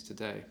politics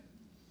today.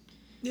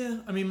 Yeah,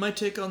 I mean, my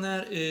take on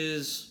that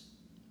is,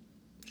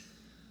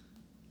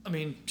 I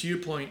mean, to your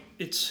point,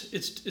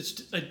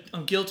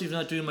 I'm guilty of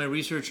not doing my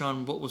research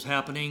on what was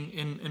happening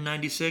in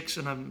 96,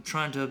 and I'm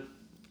trying to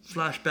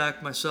flash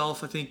back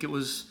myself. I think it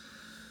was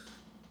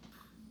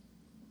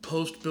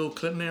post Bill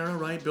Clinton era,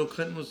 right? Bill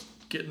Clinton was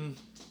getting...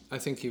 I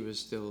think he was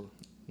still...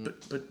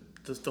 But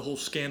the whole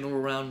scandal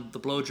around the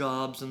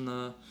blowjobs and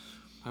the...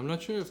 I'm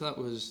not sure if that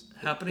was...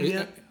 Happening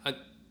yet?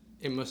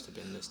 It must have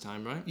been this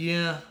time, right?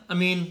 Yeah, I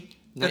mean...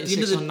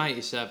 96 or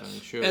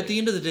 97, sure. At the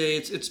end of the day,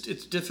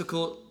 it's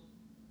difficult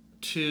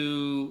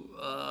to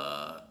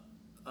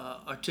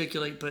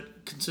articulate,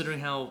 but considering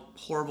how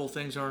horrible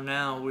things are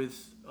now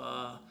with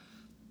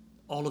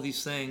all of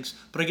these things.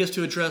 But I guess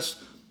to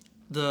address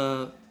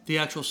the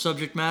actual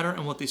subject matter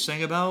and what they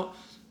sing about,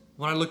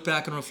 when I look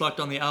back and reflect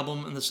on the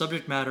album and the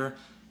subject matter,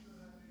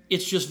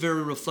 it's just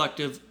very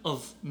reflective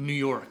of New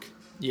York.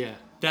 Yeah.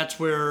 That's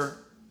where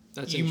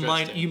you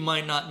interesting.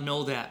 might not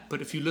know that,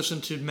 but if you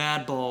listen to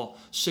Madball,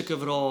 Sick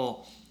of It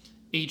All,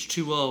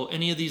 H2O,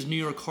 any of these New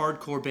York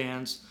hardcore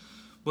bands,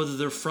 whether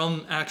they're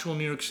from actual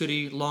New York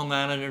City, Long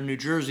Island, or New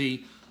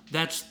Jersey.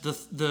 That's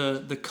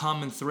the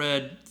common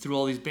thread through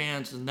all these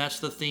bands, and that's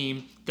the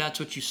theme. That's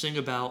what you sing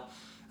about.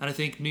 And I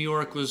think New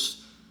York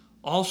was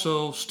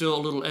also still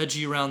a little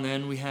edgy around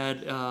then. We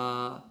had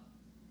Mayor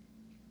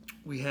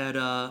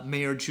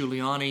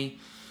Giuliani,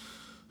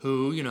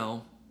 who,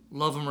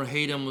 love him or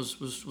hate him,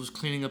 was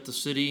cleaning up the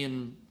city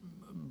and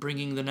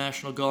bringing the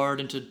National Guard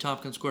into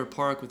Tompkins Square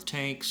Park with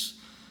tanks.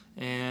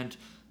 And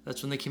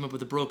that's when they came up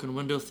with the broken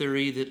window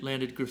theory that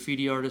landed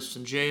graffiti artists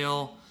in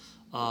jail.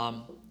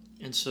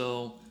 And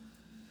so,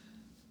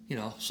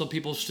 some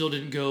people still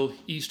didn't go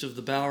east of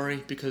the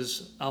Bowery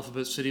because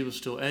Alphabet City was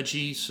still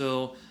edgy.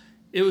 So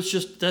that's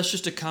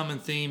just a common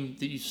theme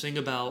that you sing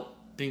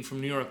about being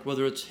from New York,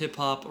 whether it's hip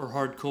hop or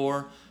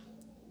hardcore,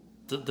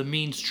 the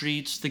mean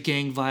streets, the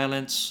gang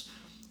violence.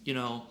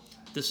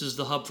 This is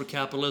the hub for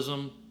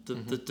capitalism.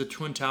 The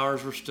Twin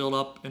Towers were still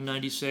up in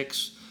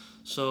 '96,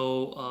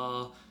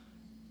 so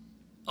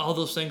all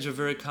those things are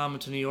very common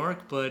to New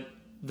York, but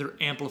they're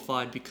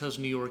amplified because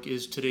New York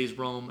is today's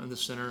Rome and the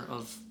center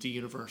of the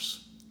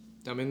universe.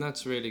 I mean,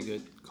 that's really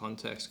good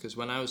context, because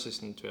when I was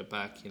listening to it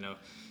back,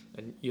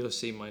 and you'll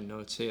see my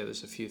notes here,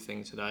 there's a few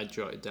things that I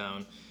jotted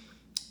down.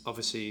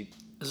 Obviously,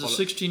 as a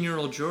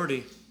 16-year-old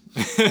Geordie.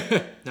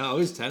 No, I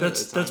was 10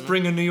 that's at the time. That's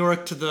bringing New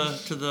York to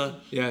the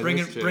yeah,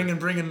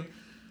 bringing.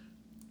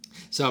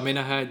 So I mean,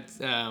 I had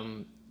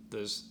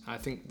I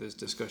think there's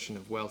discussion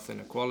of wealth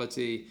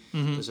inequality.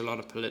 Mm-hmm. There's a lot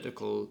of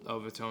political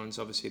overtones.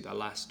 Obviously, the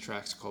last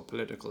track's called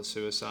Political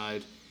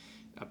Suicide.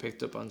 I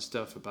picked up on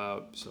stuff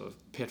about sort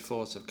of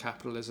pitfalls of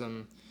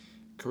capitalism,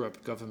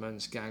 corrupt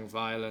governments, gang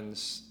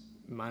violence,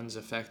 man's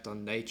effect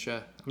on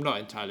nature. I'm not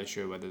entirely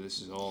sure whether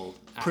this is all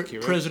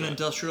accurate. Prison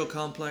industrial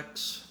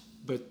complex.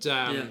 But,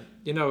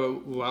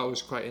 what I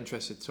was quite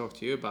interested to talk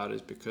to you about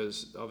is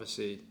because,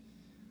 obviously,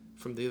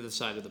 from the other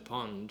side of the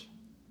pond,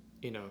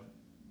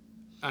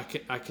 I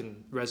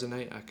can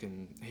resonate, I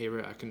can hear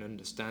it, I can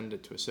understand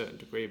it to a certain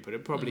degree, but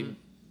it probably,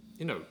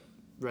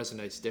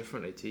 resonates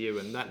differently to you.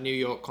 And that New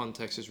York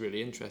context is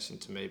really interesting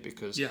to me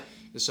because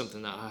it's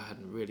something that I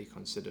hadn't really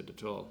considered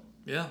at all.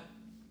 Yeah.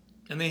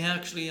 And they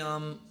actually,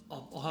 I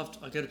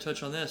got to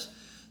touch on this.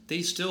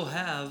 They still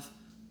have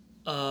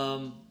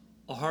a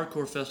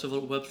hardcore festival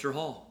at Webster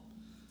Hall.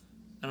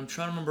 And I'm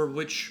trying to remember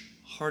which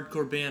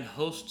hardcore band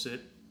hosts it,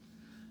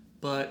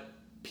 but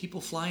people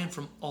fly in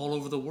from all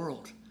over the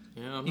world.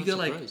 Yeah, I'm not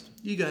surprised.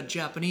 You got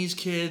Japanese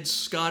kids,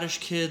 Scottish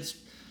kids,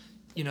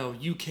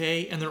 UK,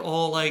 and they're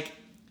all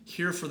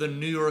here for the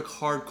New York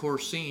hardcore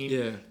scene.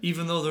 Yeah.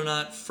 Even though they're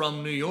not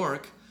from New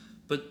York,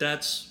 but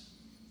that's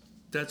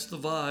the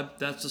vibe,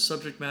 that's the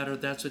subject matter,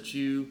 that's what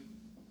you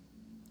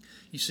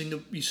sing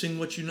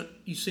what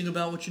you sing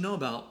about what you know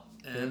about.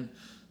 And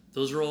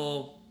those are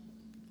all,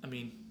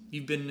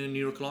 you've been in New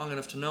York long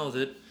enough to know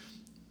that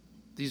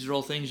these are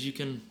all things you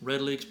can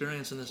readily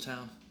experience in this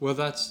town. Well,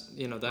 that's,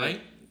 that...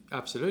 Right?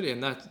 Absolutely,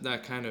 and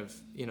that kind of,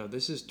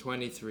 this is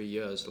 23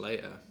 years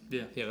later.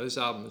 Yeah. This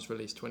album was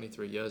released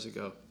 23 years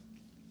ago.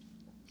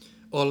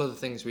 All of the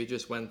things we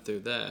just went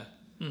through there,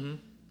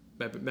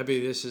 maybe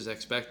this is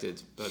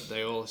expected, but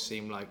they all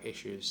seem like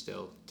issues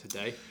still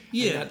today.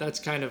 Yeah. And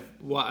that's kind of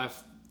what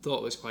I've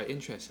thought was quite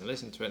interesting.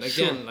 Listen to it. And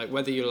again,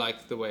 whether you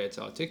like the way it's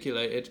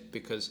articulated,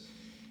 because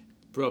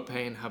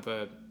Propane have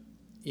a,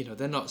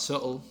 they're not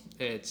subtle.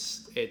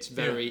 It's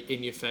very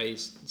in your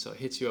face, so it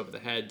hits you over the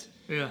head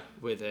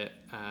with it.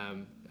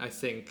 I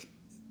think,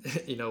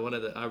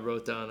 I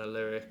wrote down a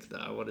lyric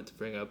that I wanted to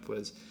bring up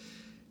was,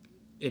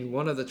 in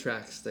one of the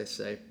tracks they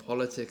say,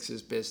 politics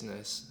is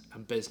business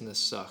and business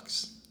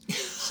sucks.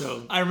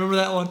 So I remember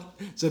that one.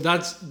 So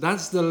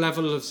that's the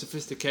level of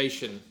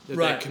sophistication that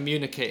they're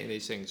communicating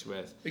these things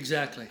with.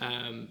 Exactly.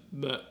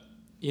 But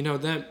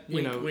them,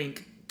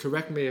 wink.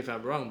 Correct me if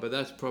I'm wrong, but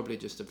that's probably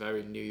just a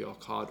very New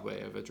York hard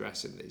way of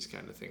addressing these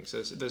kind of things.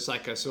 There's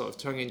like a sort of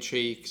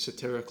tongue-in-cheek,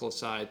 satirical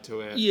side to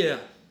it. Yeah,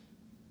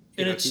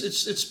 and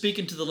it's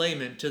speaking to the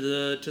layman, to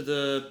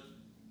the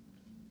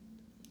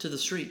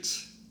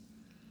streets.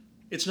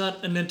 It's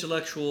not an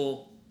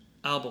intellectual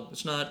album.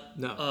 It's not.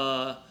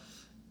 No.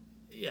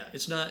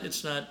 It's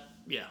not.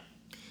 Yeah.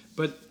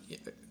 But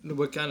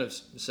we're kind of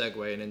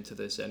segueing into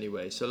this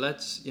anyway. So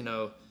let's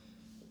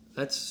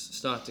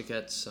start to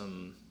get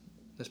some.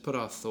 Let's put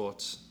our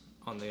thoughts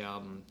on the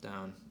album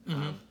down.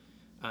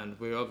 And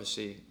we're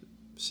obviously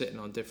sitting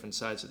on different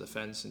sides of the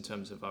fence in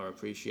terms of our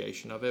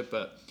appreciation of it.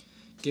 But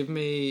give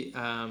me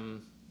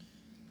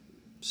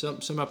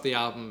sum up the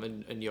album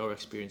and your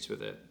experience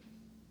with it.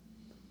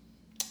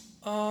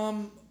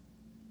 I'm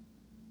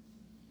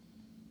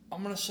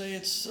gonna say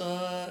it's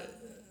I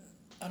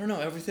don't know,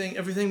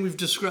 everything we've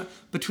described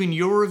between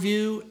your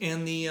review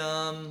and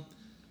the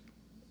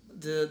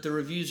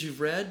reviews you've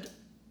read.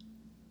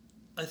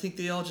 I think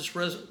they all just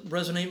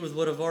resonate with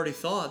what I've already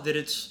thought. That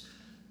it's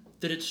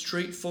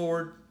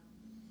straightforward.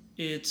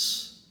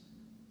 It's,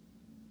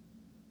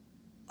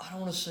 I don't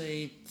want to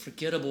say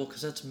forgettable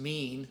because that's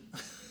mean.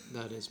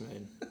 That is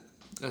mean.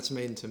 That's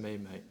mean to me,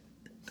 mate.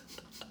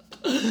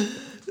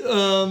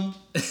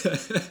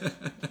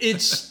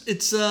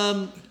 It's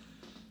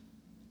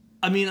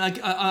I mean,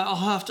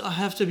 I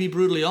have to be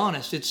brutally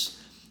honest.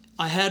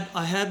 I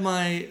had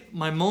my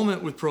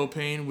moment with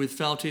Propane with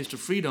Foul Taste of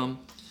Freedom,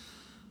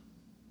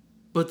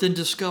 but then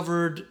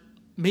discovered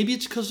maybe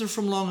it's because they're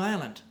from Long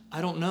Island.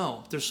 I don't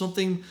know. There's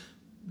something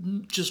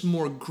just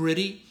more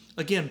gritty.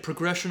 Again,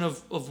 progression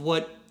of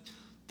what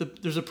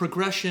there's a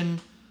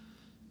progression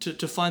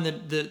to find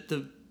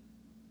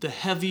the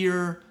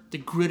heavier, the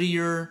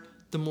grittier,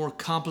 the more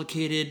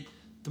complicated,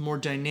 the more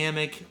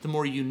dynamic, the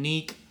more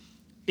unique.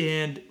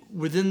 And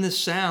within this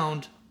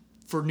sound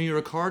for New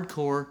York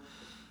hardcore,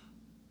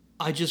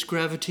 I just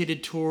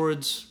gravitated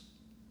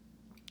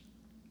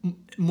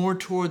more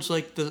towards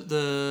like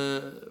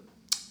the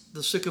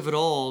Sick of It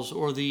Alls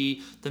or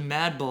the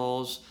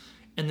Madballs.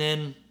 And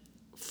then,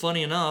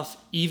 funny enough,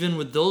 even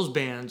with those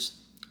bands,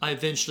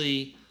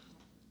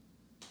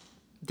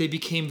 they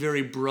became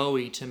very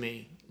bro-y to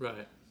me.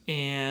 Right.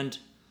 And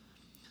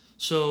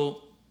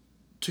so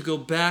to go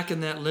back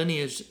in that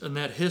lineage and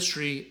that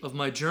history of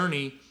my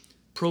journey,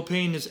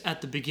 Propane is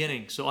at the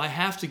beginning. So I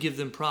have to give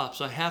them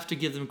props. I have to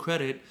give them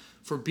credit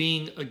for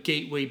being a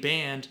gateway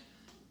band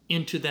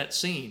into that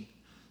scene.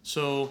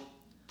 So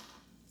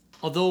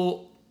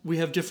although we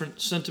have different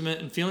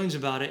sentiment and feelings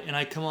about it, and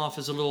I come off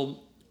as a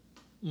little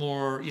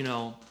more,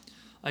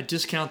 I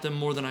discount them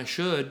more than I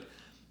should,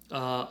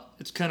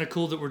 it's kind of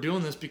cool that we're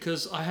doing this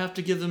because I have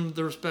to give them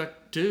the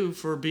respect due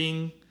for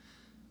being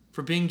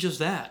just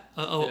that,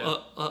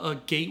 a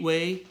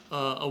gateway,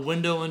 a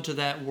window into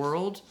that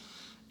world.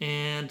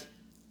 And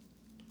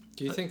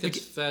do you think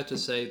it's fair to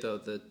say, though,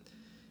 that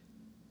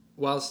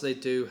whilst they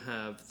do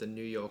have the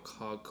New York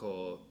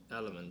hardcore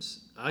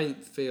elements, I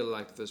feel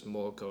like there's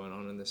more going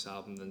on in this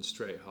album than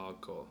straight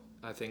hardcore.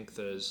 I think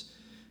there's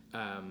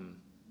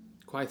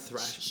quite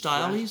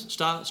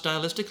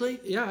stylistically.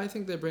 Yeah, I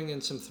think they bring in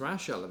some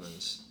thrash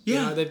elements.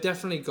 Yeah, they've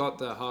definitely got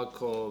the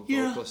hardcore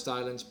vocal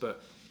stylings,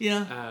 but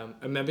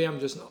and maybe I'm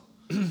just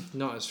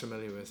not as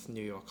familiar with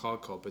New York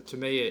hardcore. But to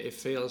me, it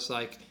feels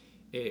like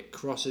it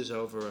crosses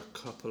over a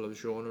couple of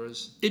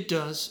genres. It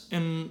does,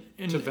 and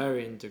to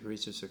varying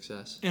degrees of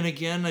success. And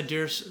again,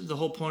 the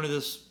whole point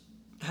of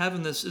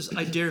having this is,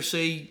 I dare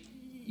say,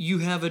 you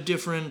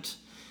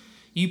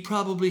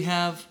probably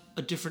have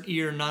a different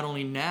ear not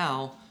only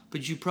now,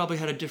 but you probably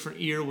had a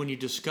different ear when you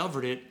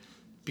discovered it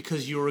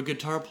because you were a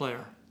guitar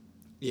player.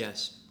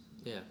 Yes.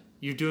 Yeah.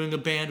 You're doing a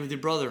band with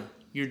your brother.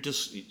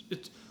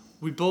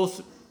 We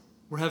both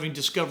were having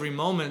discovery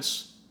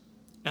moments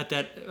at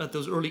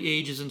those early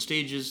ages and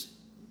stages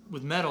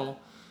with metal,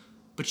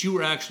 but you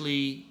were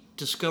actually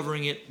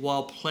discovering it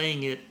while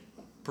playing it,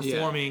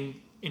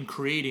 performing and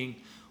creating,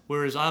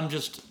 whereas I'm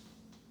just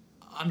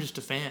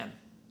a fan,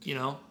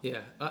 Yeah.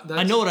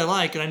 I know what I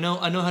like, and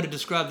I know how to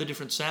describe the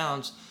different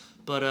sounds,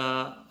 but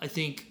I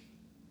think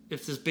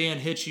if this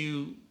band hits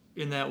you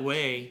in that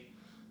way,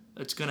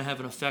 it's going to have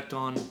an effect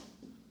on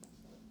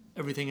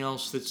everything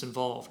else that's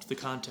involved, the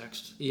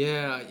context.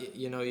 Yeah,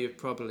 you've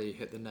probably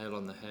hit the nail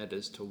on the head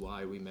as to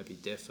why we maybe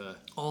differ.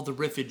 All the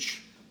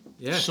riffage.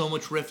 Yeah. So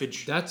much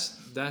riffage.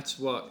 That's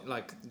what,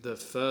 like, the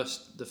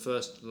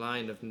first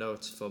line of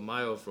notes for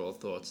my overall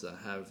thoughts that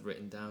I have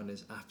written down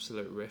is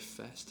absolute riff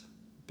fest.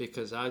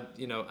 Because I,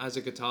 as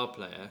a guitar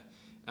player,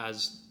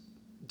 as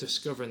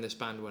discovering this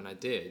band when I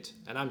did,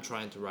 and I'm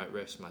trying to write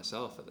riffs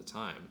myself at the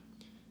time,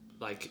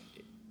 like,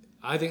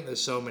 I think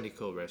there's so many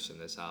cool riffs in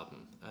this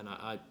album, and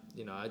I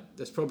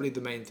that's probably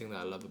the main thing that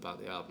I love about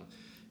the album.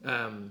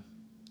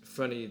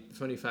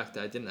 Funny fact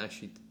that I didn't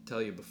actually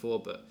tell you before,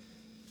 but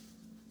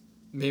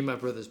me and my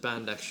brother's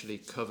band actually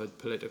covered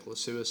Political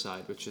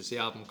Suicide, which is the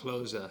album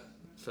closer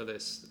for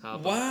this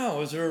album.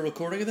 Wow, is there a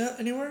recording of that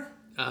anywhere?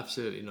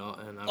 Absolutely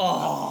not, and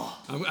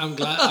I'm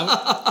glad.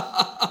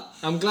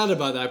 I'm glad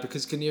about that,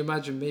 because can you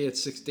imagine me at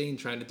 16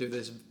 trying to do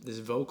this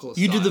vocal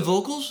style? You did the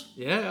vocals?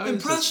 Yeah.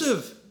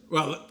 Impressive.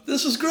 Well,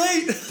 this is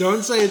great.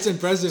 Don't say it's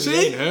impressive. See? You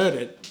ain't heard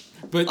it.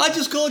 But I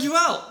just called you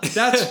out.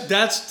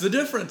 That's the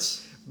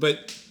difference.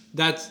 But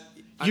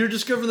you're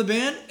discovering the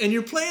band, and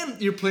you're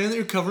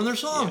covering their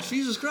songs. Yeah.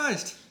 Jesus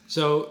Christ.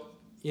 So,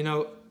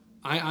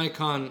 I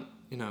can't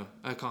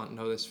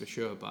know this for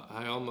sure, but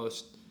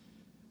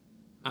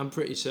I'm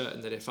pretty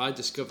certain that if I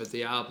discovered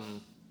the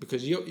album,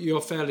 because you're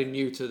fairly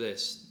new to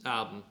this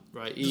album,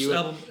 right?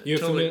 You're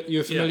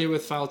familiar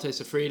with Foul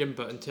Taste of Freedom,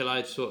 but until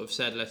I sort of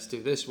said, let's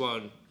do this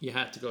one, you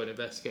had to go and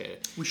investigate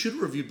it. We should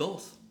review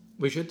both.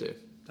 We should do.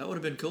 That would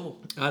have been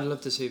cool. I'd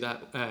love to see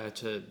that,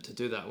 to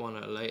do that one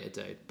at a later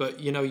date. But,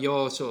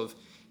 you're sort of,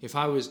 if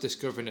I was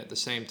discovering it at the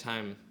same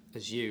time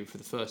as you for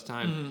the first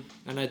time,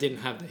 and I didn't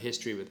have the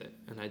history with it,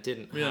 and I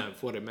didn't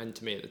have what it meant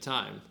to me at the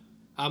time,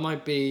 I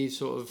might be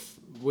sort of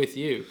with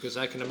you, because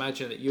I can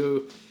imagine that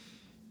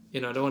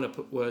I don't want to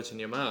put words in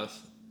your mouth.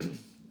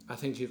 I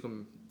think you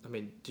can,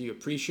 do you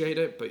appreciate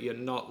it, but you're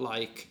not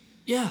like...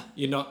 Yeah.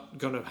 You're not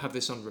going to have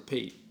this on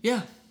repeat.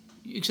 Yeah,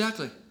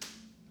 exactly.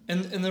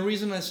 And the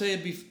reason I say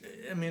it,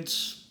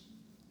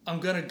 I'm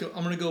going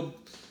to go,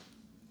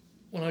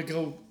 when I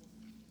go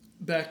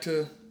back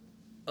to,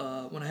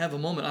 when I have a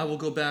moment, I will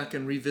go back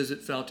and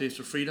revisit Foul Taste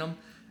of Freedom,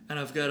 and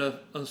I've got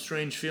a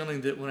strange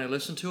feeling that when I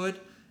listen to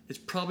it, it's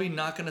probably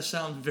not going to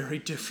sound very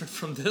different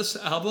from this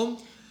album.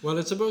 Well,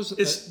 it's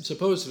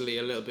supposedly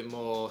a little bit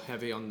more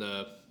heavy on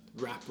the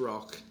rap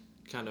rock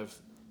kind of.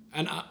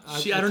 And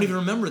I don't even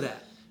remember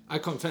that. I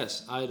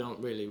confess, I don't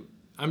really.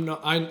 I'm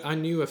not. I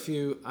knew a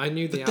few. I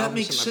knew the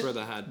albums that my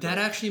brother had. That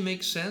actually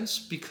makes sense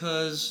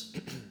because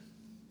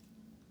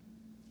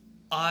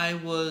I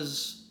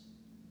was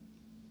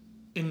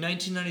in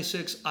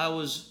 1996.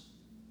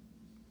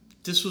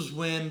 This was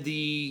when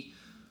the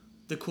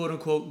quote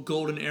unquote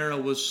golden era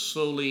was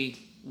slowly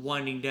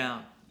winding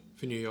down.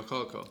 For New York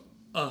hardcore.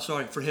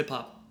 Sorry, for hip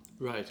hop.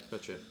 Right,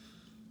 gotcha.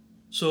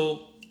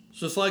 So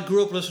if I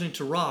grew up listening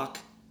to rock,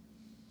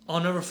 I'll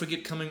never forget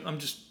I'm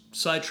just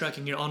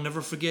sidetracking here. I'll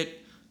never forget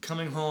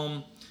coming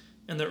home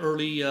in the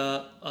early,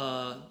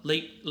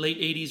 late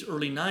 80s,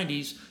 early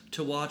 90s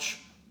to watch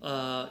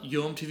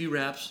Yo MTV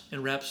Raps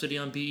and Rhapsody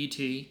on BET.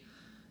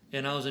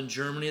 And I was in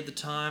Germany at the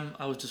time.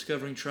 I was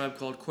discovering Tribe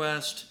Called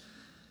Quest.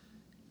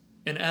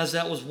 And as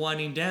that was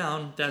winding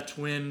down, that's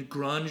when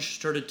grunge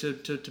started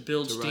to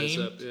build steam. Rise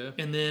up, yeah.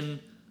 And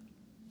then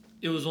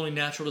it was only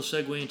natural to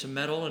segue into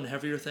metal and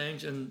heavier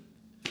things. And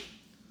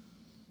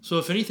so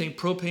if anything,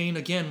 Propane,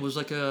 again, was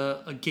like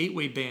a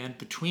gateway band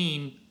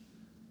between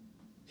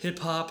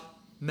hip-hop,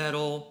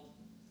 metal,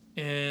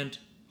 and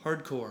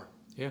hardcore.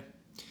 Yeah.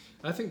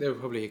 I think they were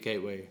probably a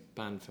gateway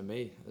band for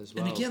me as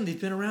well. And again,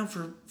 they've been around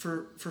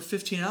for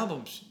 15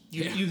 albums.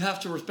 You have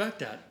to respect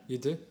that. You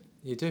do.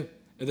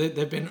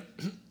 They've been...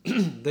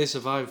 they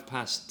survived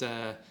past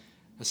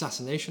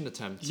assassination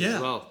attempts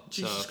as well.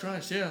 Jesus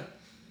Christ, yeah.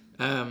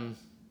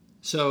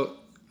 So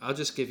I'll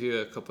just give you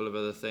a couple of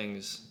other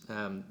things.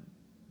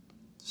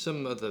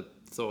 Some other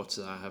thoughts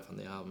that I have on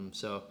the album.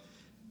 So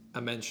I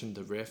mentioned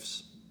the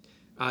riffs.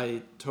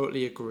 I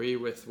totally agree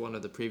with one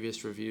of the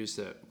previous reviews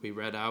that we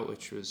read out,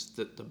 which was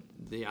that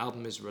the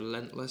album is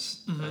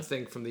relentless. Mm-hmm. I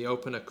think from the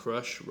opener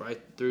Crush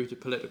right through to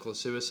Political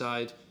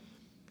Suicide,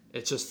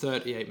 it's just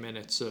 38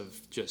 minutes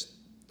of just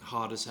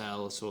hard as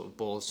hell, sort of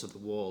balls to the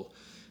wall,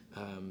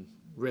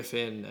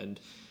 riffing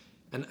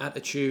and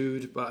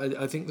attitude. But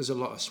I think there's a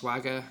lot of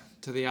swagger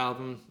to the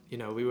album. You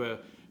know, we were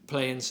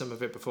playing some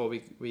of it before we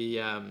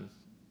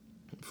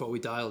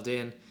dialed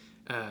in.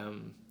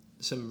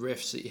 Some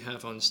riffs that you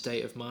have on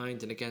State of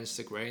Mind and Against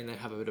the Grain, they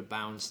have a bit of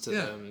bounce to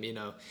them. You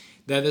know,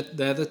 they're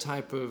the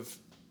type of,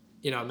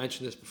 you know, I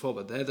mentioned this before,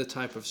 but they're the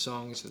type of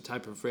songs, the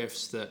type of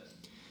riffs that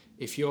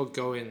if you're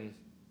going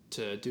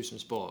to do some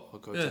sport or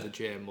go to the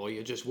gym, or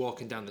you're just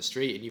walking down the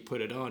street and you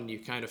put it on, you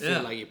kind of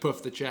feel like you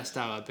puff the chest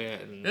out a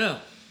bit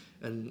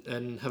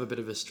and have a bit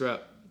of a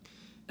strut.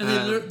 And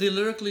they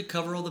lyrically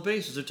cover all the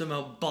bases. They're talking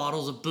about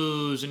bottles of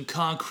booze and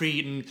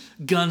concrete and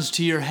guns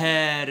to your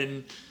head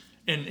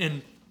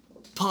and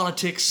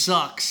politics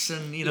sucks,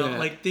 and you know,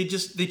 like they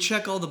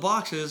check all the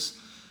boxes,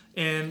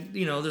 and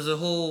you know, there's a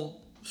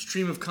whole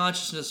stream of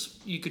consciousness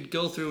you could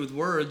go through with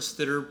words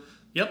that are,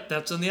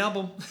 that's on the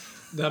album.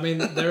 I mean,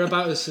 they're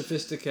about as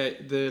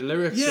sophisticated. The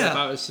lyrics are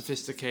about as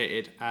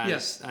sophisticated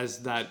as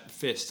that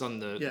fist on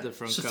the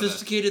front cover.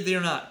 Sophisticated, they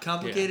are not.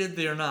 Complicated,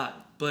 they are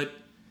not. But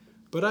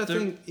I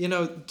think, you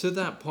know, to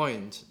that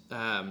point,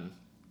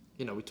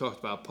 you know, we talked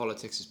about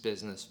politics is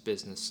business,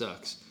 business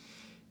sucks.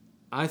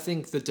 I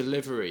think the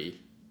delivery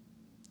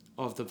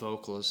of the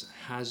vocals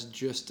has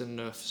just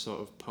enough sort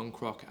of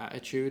punk rock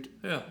attitude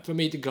for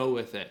me to go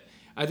with it.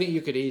 I think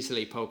you could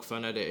easily poke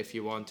fun at it if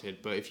you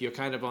wanted, but if you're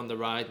kind of on the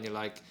ride and you're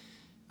like,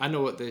 I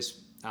know what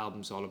this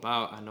album's all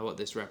about, I know what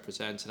this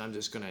represents, and I'm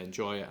just going to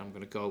enjoy it, I'm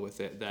going to go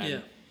with it,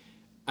 then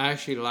I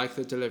actually like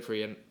the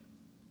delivery, and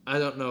I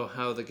don't know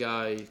how the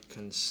guy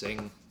can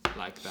sing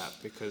like that,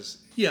 because...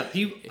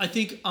 I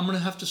think I'm going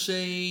to have to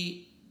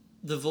say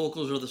the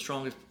vocals are the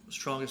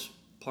strongest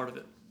part of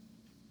it.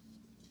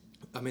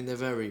 I mean, they're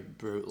very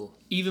brutal.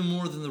 Even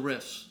more than the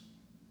riffs.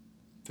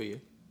 For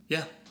you?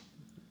 Yeah.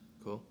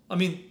 Cool. I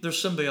mean, they're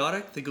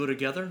symbiotic. They go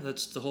together.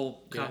 That's the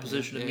whole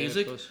composition of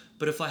music. Of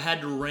but if I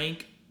had to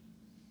rank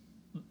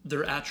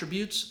their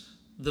attributes,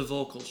 the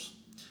vocals.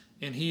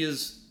 And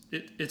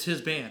it's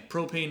his band.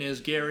 Propane is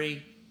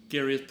Gary.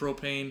 Gary is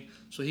Propane.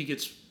 So he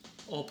gets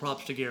all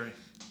props to Gary.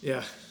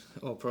 Yeah,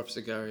 all props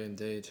to Gary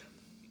indeed.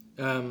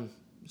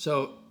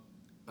 So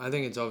I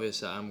think it's obvious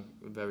that I'm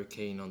very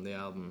keen on the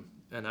album,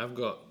 and I've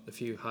got a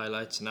few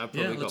highlights, and I've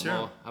probably got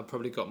more. I've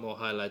probably got more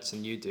highlights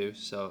than you do,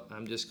 so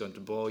I'm just going to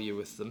bore you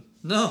with them.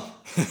 No.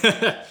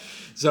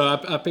 So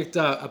I picked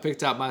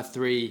out my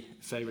 3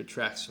 favorite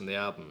tracks from the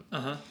album.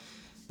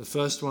 The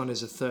first one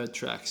is a third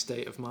track,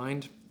 State of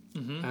Mind,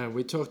 and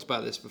we talked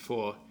about this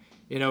before.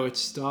 You know, it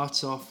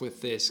starts off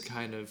with this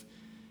kind of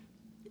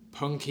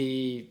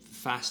punky,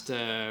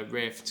 faster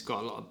riff. It's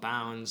got a lot of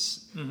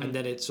bounce, and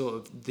then it's sort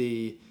of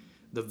the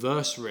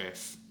verse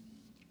riff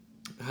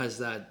has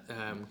that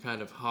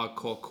kind of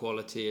hardcore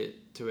quality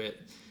to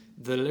it.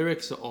 The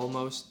lyrics are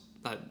almost,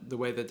 like the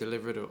way they're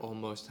delivered, are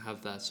almost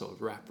have that sort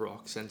of rap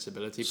rock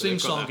sensibility.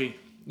 Sing-songy.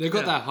 They've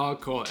got that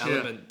hardcore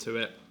element to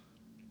it.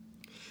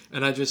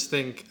 And I just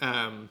think,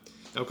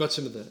 I've got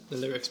some of the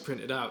lyrics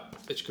printed out,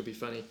 which could be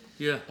funny.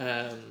 Yeah.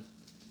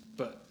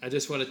 but I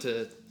just wanted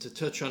to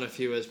touch on a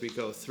few as we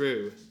go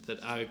through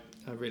that I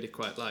really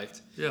quite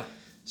liked. Yeah.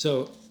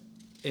 So,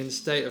 in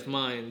State of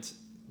Mind,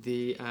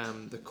 the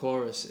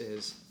chorus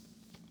is,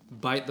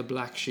 "Bite the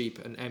black sheep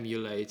and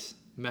emulate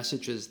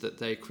messages that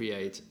they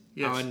create.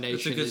 Yes, Our that's a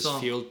nation good is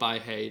song. fueled by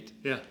hate,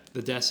 Yeah.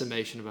 the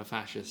decimation of a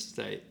fascist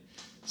state."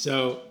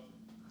 So,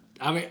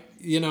 I mean,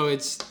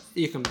 it's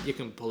you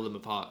can pull them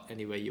apart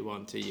any way you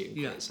want to. You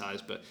can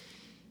criticize, but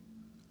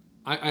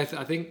I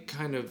think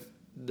kind of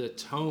the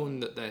tone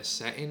that they're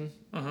setting,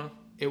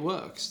 it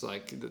works.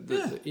 Like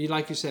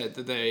like you said,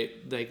 that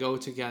they go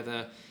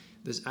together.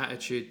 There's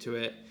attitude to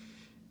it.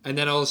 And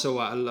then also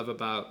what I love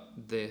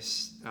about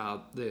this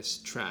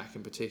track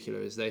in particular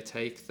is they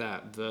take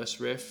that verse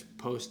riff,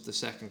 post the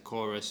second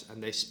chorus,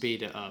 and they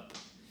speed it up.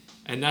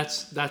 And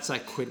that's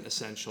like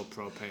quintessential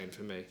Propane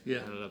for me.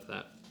 Yeah. I love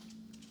that.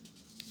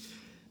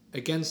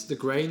 Against the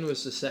Grain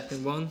was the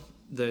second one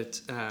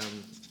that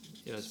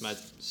is my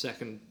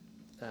second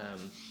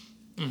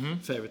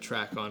favorite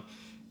track on.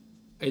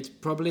 It's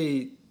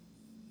probably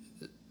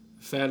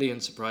fairly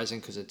unsurprising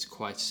because it's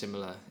quite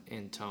similar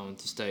in tone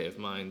to State of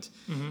Mind.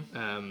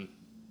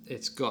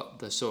 It's got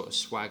the sort of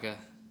swagger,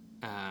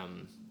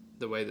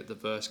 the way that the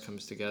verse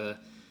comes together.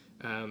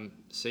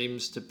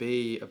 Seems to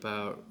be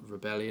about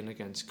rebellion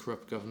against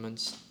corrupt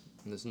governments,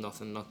 and there's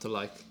nothing not to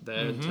like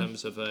there in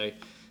terms of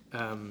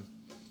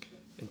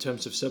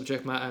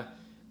subject matter.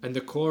 And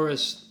the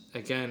chorus,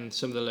 again,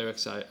 some of the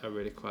lyrics I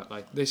really quite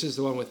like. This is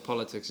the one with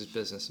 "Politics is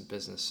business and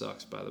business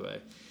sucks," by the way.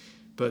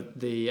 But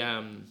the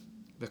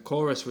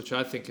chorus, which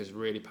I think is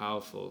really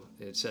powerful,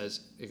 it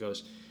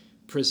goes,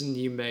 "Prison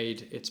you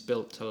made, it's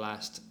built to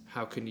last.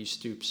 How can you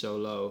stoop so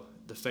low?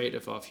 The fate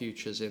of our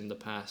future's in the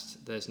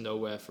past. There's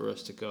nowhere for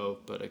us to go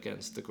but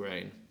against the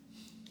grain."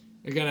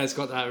 Again, it's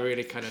got that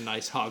really kind of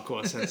nice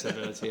hardcore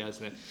sensibility,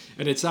 hasn't it?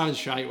 And it sounds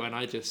shite when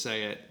I just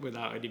say it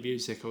without any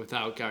music or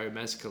without Gary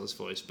Mescal's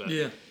voice, but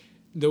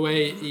the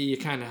way you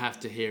kind of have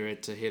to hear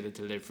it to hear the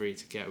delivery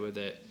to get with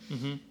it.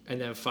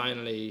 And then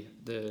finally,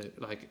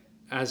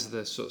 as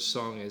the sort of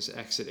song is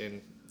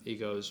exiting, he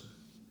goes,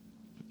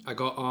 "I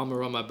got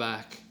armor on my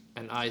back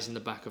and eyes in the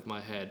back of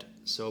my head,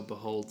 so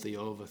behold the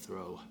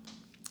overthrow."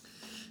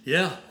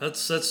 Yeah,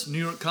 that's New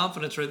York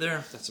confidence right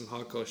there. That's some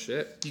hardcore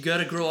shit. You got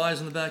to grow eyes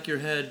in the back of your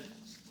head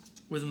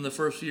within the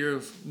first year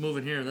of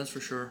moving here, that's for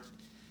sure.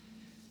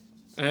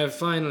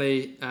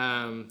 Finally,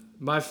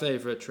 my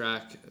favourite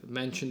track,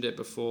 mentioned it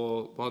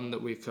before, one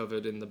that we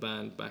covered in the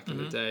band back in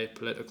the day,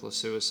 "Political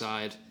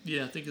Suicide."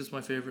 Yeah, I think it's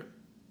my favorite.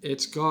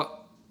 It's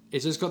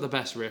just got the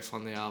best riff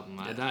on the album.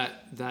 Yeah.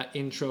 That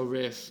intro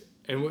riff,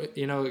 and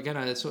again,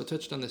 I sort of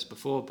touched on this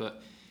before,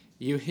 but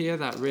you hear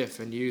that riff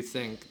and you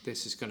think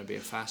this is going to be a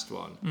fast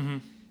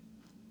one.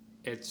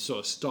 It sort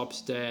of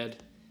stops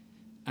dead,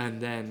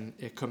 and then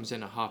it comes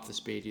in at half the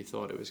speed you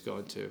thought it was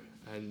going to,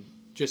 and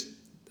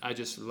I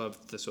just love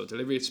the sort of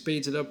delivery. It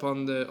speeds it up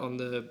on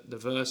the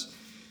verse.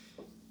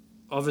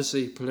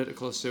 Obviously,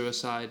 "Political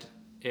Suicide,"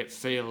 it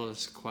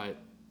feels quite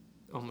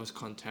almost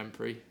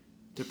contemporary,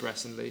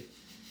 depressingly.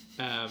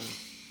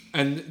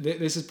 And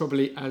this is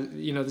probably,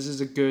 this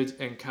is a good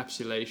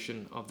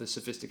encapsulation of the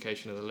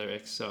sophistication of the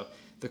lyrics. So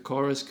the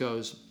chorus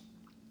goes,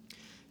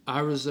 "I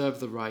reserve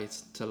the right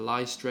to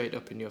lie straight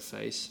up in your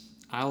face.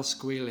 I'll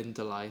squeal in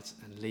delight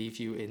and leave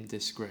you in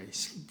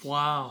disgrace."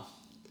 Wow.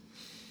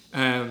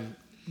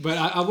 But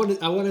I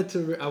wanted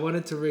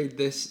to read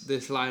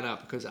this line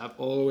out because I've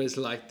always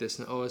liked this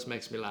and it always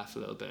makes me laugh a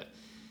little bit.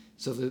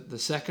 So the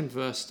second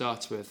verse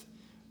starts with,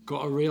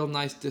 "Got a real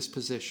nice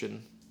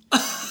disposition."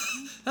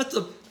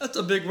 That's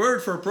a big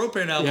word for a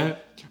Propane album. Yeah,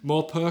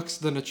 "More perks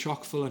than a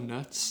chock full of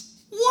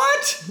nuts."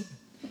 What?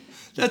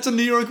 That's a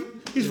New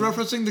York. He's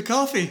referencing the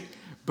coffee.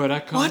 "But I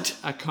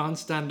can't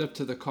stand up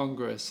to the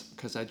Congress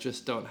because I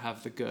just don't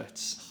have the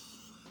guts."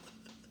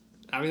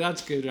 I mean,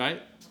 that's good,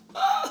 right?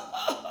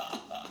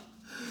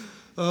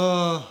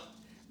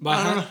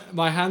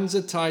 My hands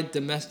are tied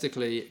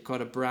domestically.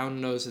 Got a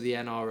brown nose of the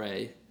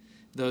NRA.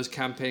 Those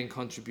campaign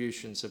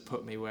contributions have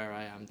put me where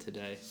I am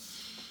today.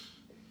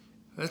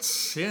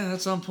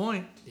 That's on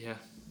point. Yeah.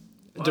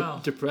 Wow.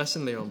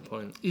 Depressingly on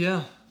point.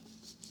 Yeah.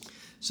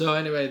 So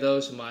anyway,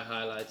 those are my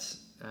highlights.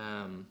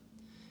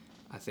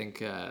 I think...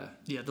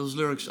 those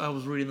lyrics, I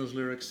was reading those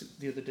lyrics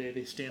the other day.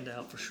 They stand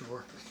out for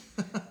sure.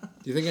 Do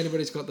you think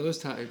anybody's got those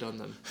tattooed on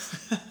them?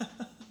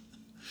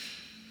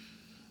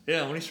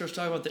 Yeah, when he starts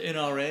talking about the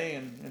NRA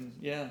and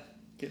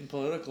getting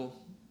political.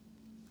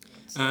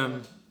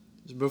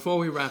 Before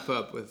we wrap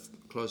up with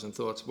closing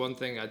thoughts, one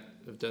thing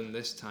I've done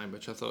this time,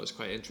 which I thought was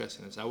quite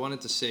interesting, is I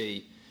wanted to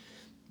see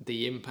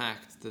the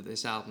impact that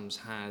this album's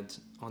had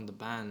on the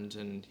band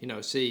and,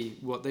 see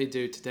what they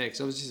do today.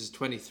 Because obviously this is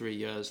 23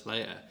 years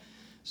later.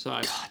 So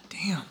God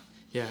damn.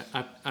 Yeah,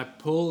 I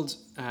pulled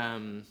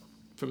from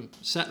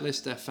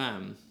Setlist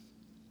FM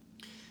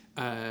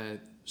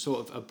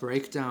sort of a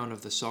breakdown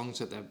of the songs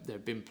that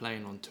they've been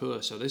playing on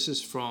tour. So this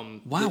is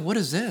from... Wow, what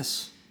is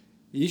this?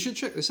 You should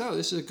check this out.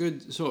 This is a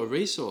good sort of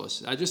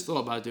resource. I just thought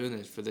about doing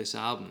this for this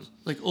album.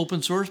 Like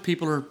open source,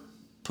 people are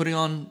putting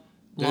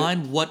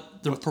online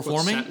what they're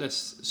performing? What set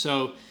lists.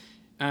 So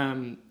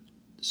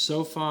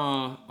So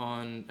far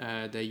on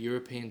their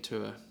European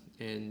tour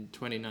in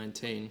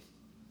 2019,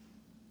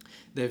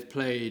 they've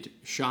played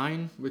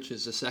Shine, which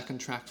is the second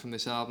track from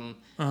this album,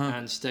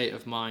 and State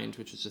of Mind,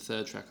 which is the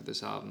third track of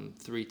this album,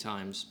 3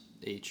 times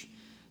each.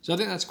 So I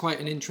think that's quite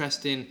an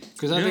interesting,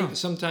 because I think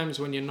sometimes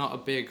when you're not a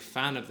big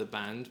fan of the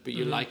band, but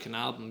you like an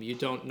album, you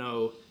don't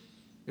know,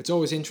 it's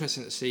always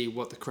interesting to see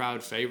what the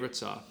crowd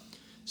favourites are.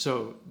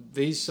 So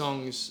these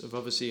songs have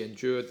obviously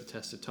endured the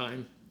test of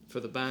time for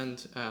the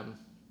band,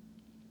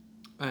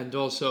 and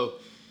also,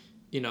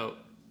 you know,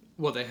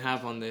 what they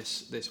have on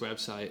this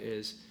website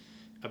is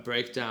a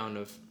breakdown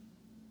of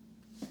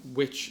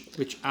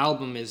which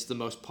album is the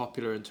most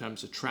popular in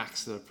terms of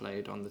tracks that are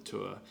played on the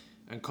tour.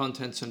 And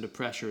Contents Under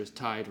Pressure is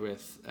tied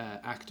with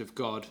Act of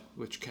God,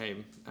 which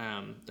came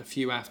a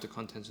few after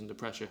Contents Under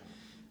Pressure.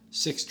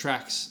 6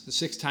 tracks,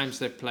 6 times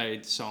they've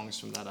played songs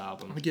from that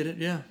album. I get it,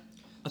 yeah.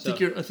 I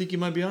think you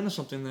might be onto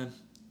something then.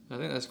 I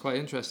think that's quite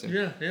interesting.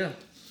 Yeah.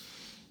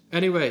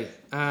 Anyway,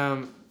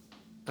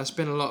 that's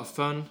been a lot of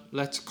fun.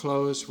 Let's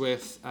close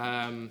with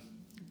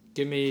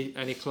give me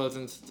any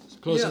closing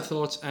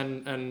thoughts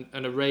and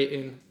a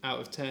rating out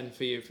of 10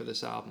 for you for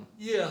this album.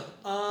 Yeah.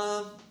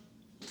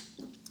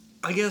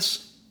 I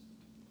guess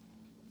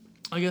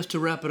to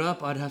wrap it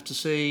up, I'd have to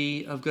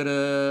say I've got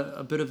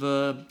a bit of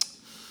a,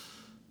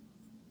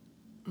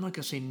 I'm not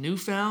going to say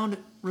newfound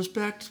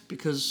respect,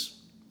 because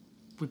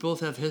we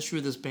both have history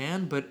with this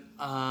band, but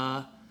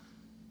I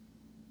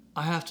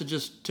have to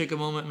just take a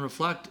moment and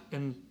reflect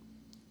and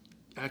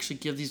actually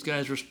give these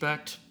guys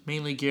respect,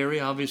 mainly Gary,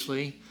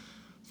 obviously,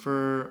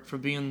 for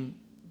being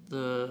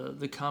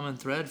the common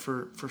thread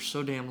for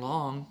so damn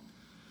long,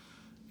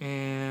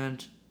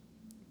 and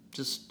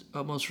just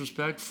utmost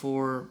respect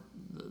for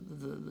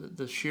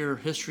the sheer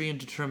history and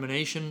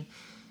determination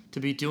to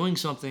be doing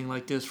something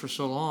like this for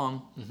so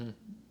long. Mm-hmm.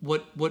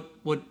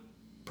 What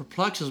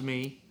perplexes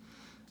me,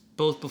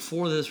 both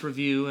before this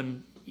review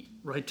and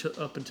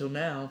up until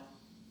now,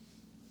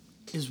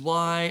 is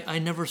why I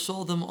never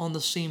saw them on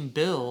the same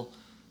bill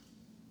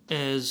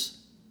as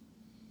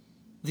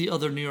the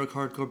other New York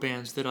hardcore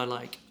bands that I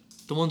like.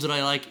 The ones that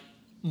I like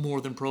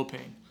more than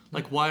Propane.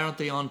 Like, why aren't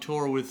they on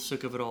tour with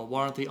Sick of It All?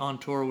 Why aren't they on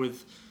tour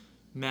with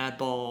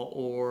Madball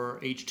or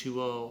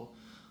H2O?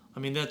 I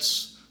mean,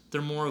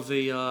 they're more of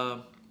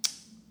a,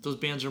 those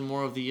bands are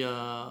more of the,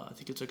 I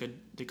think it's like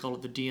they call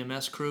it the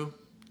DMS crew,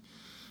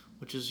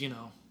 which is,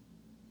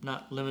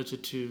 not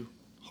limited to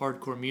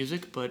hardcore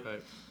music, but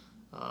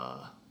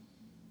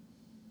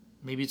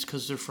maybe it's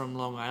because they're from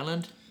Long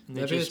Island. And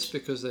maybe it's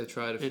because they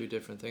tried a few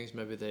different things.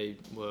 Maybe they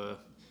were...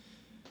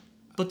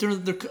 But they're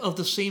of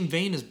the same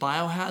vein as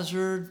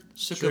Biohazard,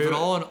 Sick of It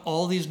All, and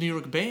all these New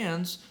York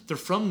bands. They're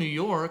from New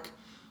York.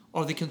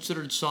 Are they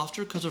considered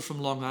softer because they're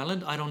from Long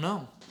Island? I don't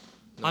know.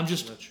 I'm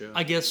just, not sure.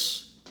 I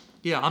guess,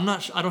 I'm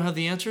not. I don't have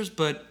the answers,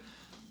 but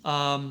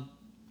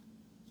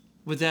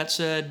with that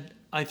said,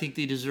 I think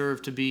they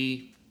deserve to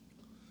be,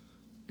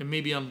 and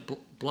maybe I'm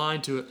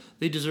blind to it.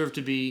 They deserve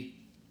to be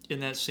in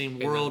that same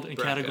world and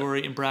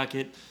category and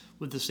bracket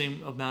with the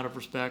same amount of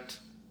respect.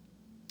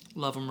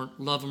 Love them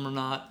or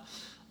not.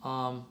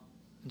 And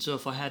so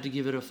if I had to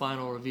give it a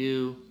final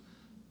review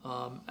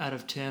out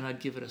of 10, I'd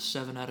give it a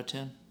 7 out of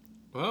 10.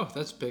 Wow,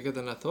 that's bigger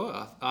than I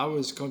thought. I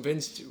was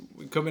convinced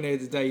coming here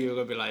today you were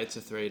going to be like, it's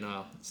a 3.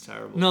 No, it's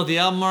terrible. No, the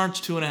album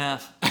art's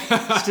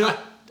 2.5.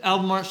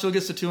 Album art still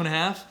gets a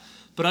 2.5,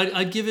 but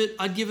I'd give it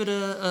a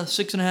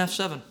 6.5,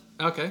 7.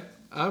 Okay,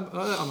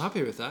 I'm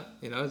happy with that.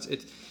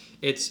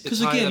 It's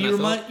because again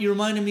you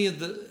reminded me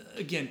of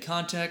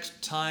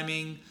context,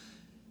 timing.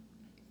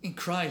 In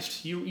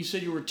Christ, you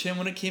said you were 10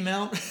 when it came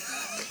out,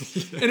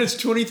 and it's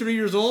 23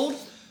 years old.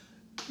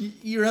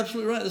 You're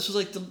absolutely right. This is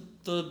like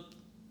the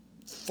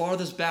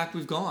farthest back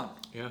we've gone.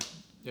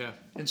 Yeah.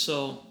 And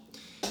so,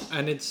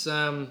 and it's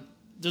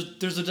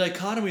there's a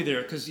dichotomy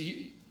there, because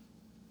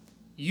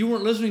you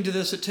weren't listening to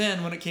this at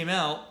 10 when it came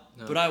out,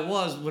 but I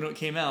was when it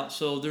came out.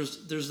 So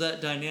there's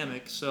that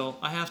dynamic. So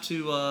I have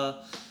to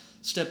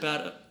step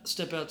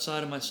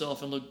outside of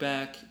myself and look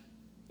back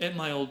at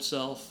my old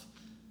self,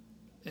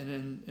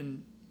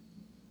 and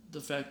the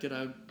fact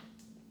that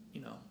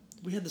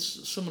we had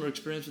this similar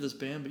experience with this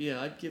band, but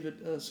I'd give it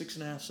a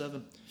 6.5,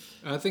 7.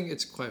 I think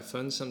it's quite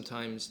fun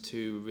sometimes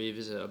to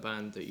revisit a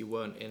band that you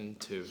weren't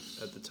into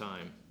at the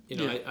time.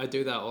 I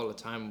do that all the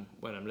time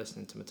when I'm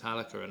listening to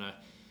Metallica, and I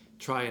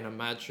try and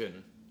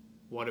imagine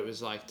what it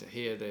was like to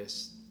hear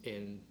this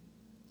in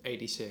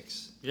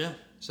 86. Yeah.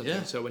 Something.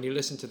 Yeah. So when you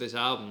listen to this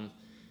album,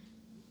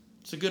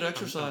 it's a good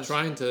exercise.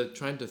 I'm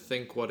trying to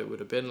think what it would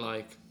have been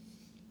like.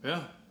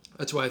 Yeah.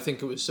 That's why I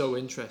think it was so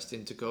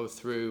interesting to go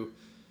through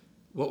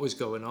what was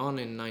going on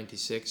in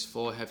 96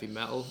 for heavy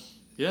metal.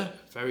 Yeah.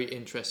 Very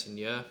interesting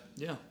year.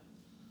 Yeah.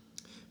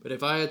 But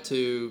if I had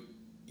to,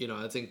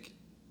 I think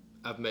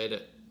I've made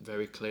it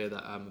very clear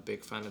that I'm a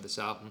big fan of this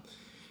album.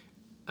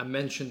 I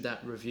mentioned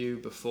that review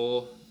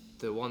before,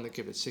 the one that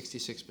gave it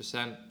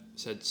 66%,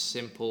 said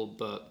simple,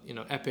 but,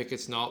 epic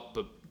it's not,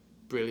 but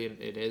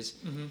brilliant it is.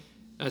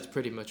 That's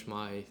pretty much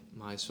my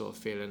sort of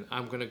feeling.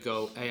 I'm gonna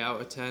go 8 out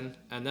of 10,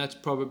 and that's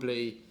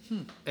probably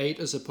 8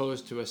 as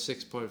opposed to a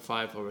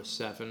 6.5 or a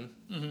 7.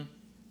 Mm-hmm.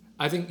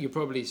 I think you're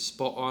probably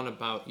spot on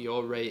about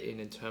your rating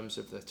in terms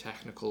of the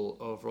technical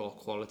overall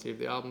quality of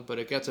the album, but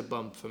it gets a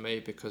bump for me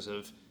because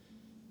of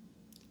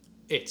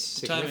its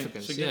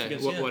significance.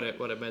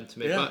 What it meant to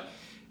me. Yeah. But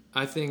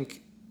I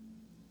think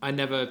I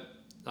never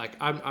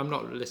I'm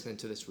not listening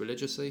to this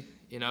religiously.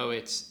 You know,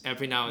 it's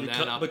every now and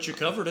then. But you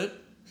covered it.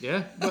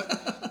 Yeah,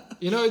 but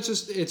you know,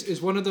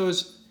 it's one of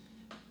those.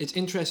 It's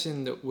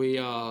interesting that we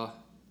are,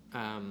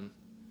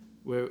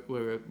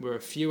 we're a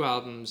few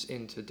albums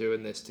into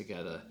doing this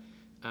together,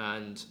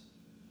 and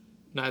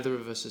neither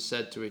of us has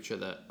said to each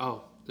other,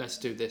 "Oh, let's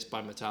do this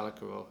by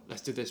Metallica," or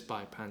 "Let's do this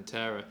by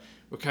Pantera."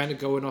 We're kind of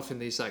going off in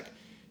these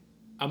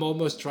I'm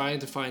almost trying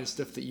to find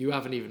stuff that you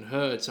haven't even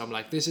heard. So I'm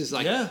like, this is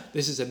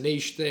this is a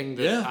niche thing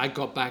that I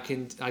got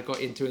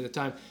into in the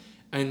time,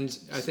 and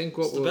I think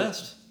it's the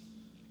best.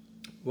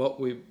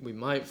 What we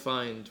might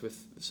find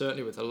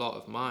certainly with a lot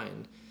of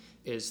mine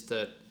is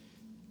that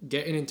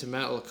getting into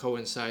metal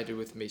coincided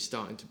with me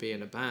starting to be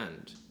in a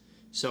band.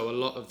 So a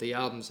lot of the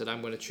albums that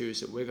I'm going to choose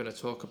that we're going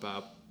to talk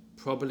about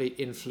probably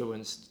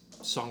influenced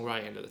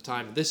songwriting at the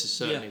time. This is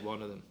certainly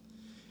one of them.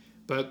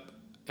 But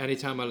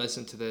anytime I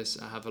listen to this,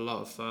 I have a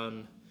lot of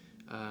fun,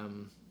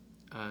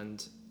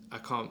 and I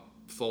can't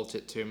fault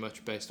it too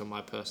much based on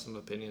my personal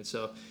opinion.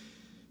 So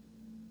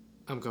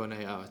I'm going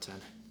 8 out of 10.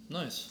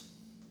 Nice.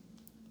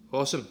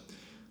 Awesome.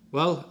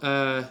 Well,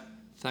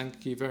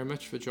 thank you very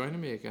much for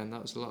joining me again.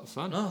 That was a lot of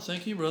fun. Oh,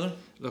 thank you, brother.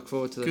 Look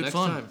forward to the Good next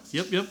fun. time.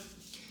 Yep.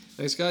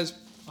 Thanks, guys.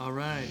 All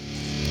right.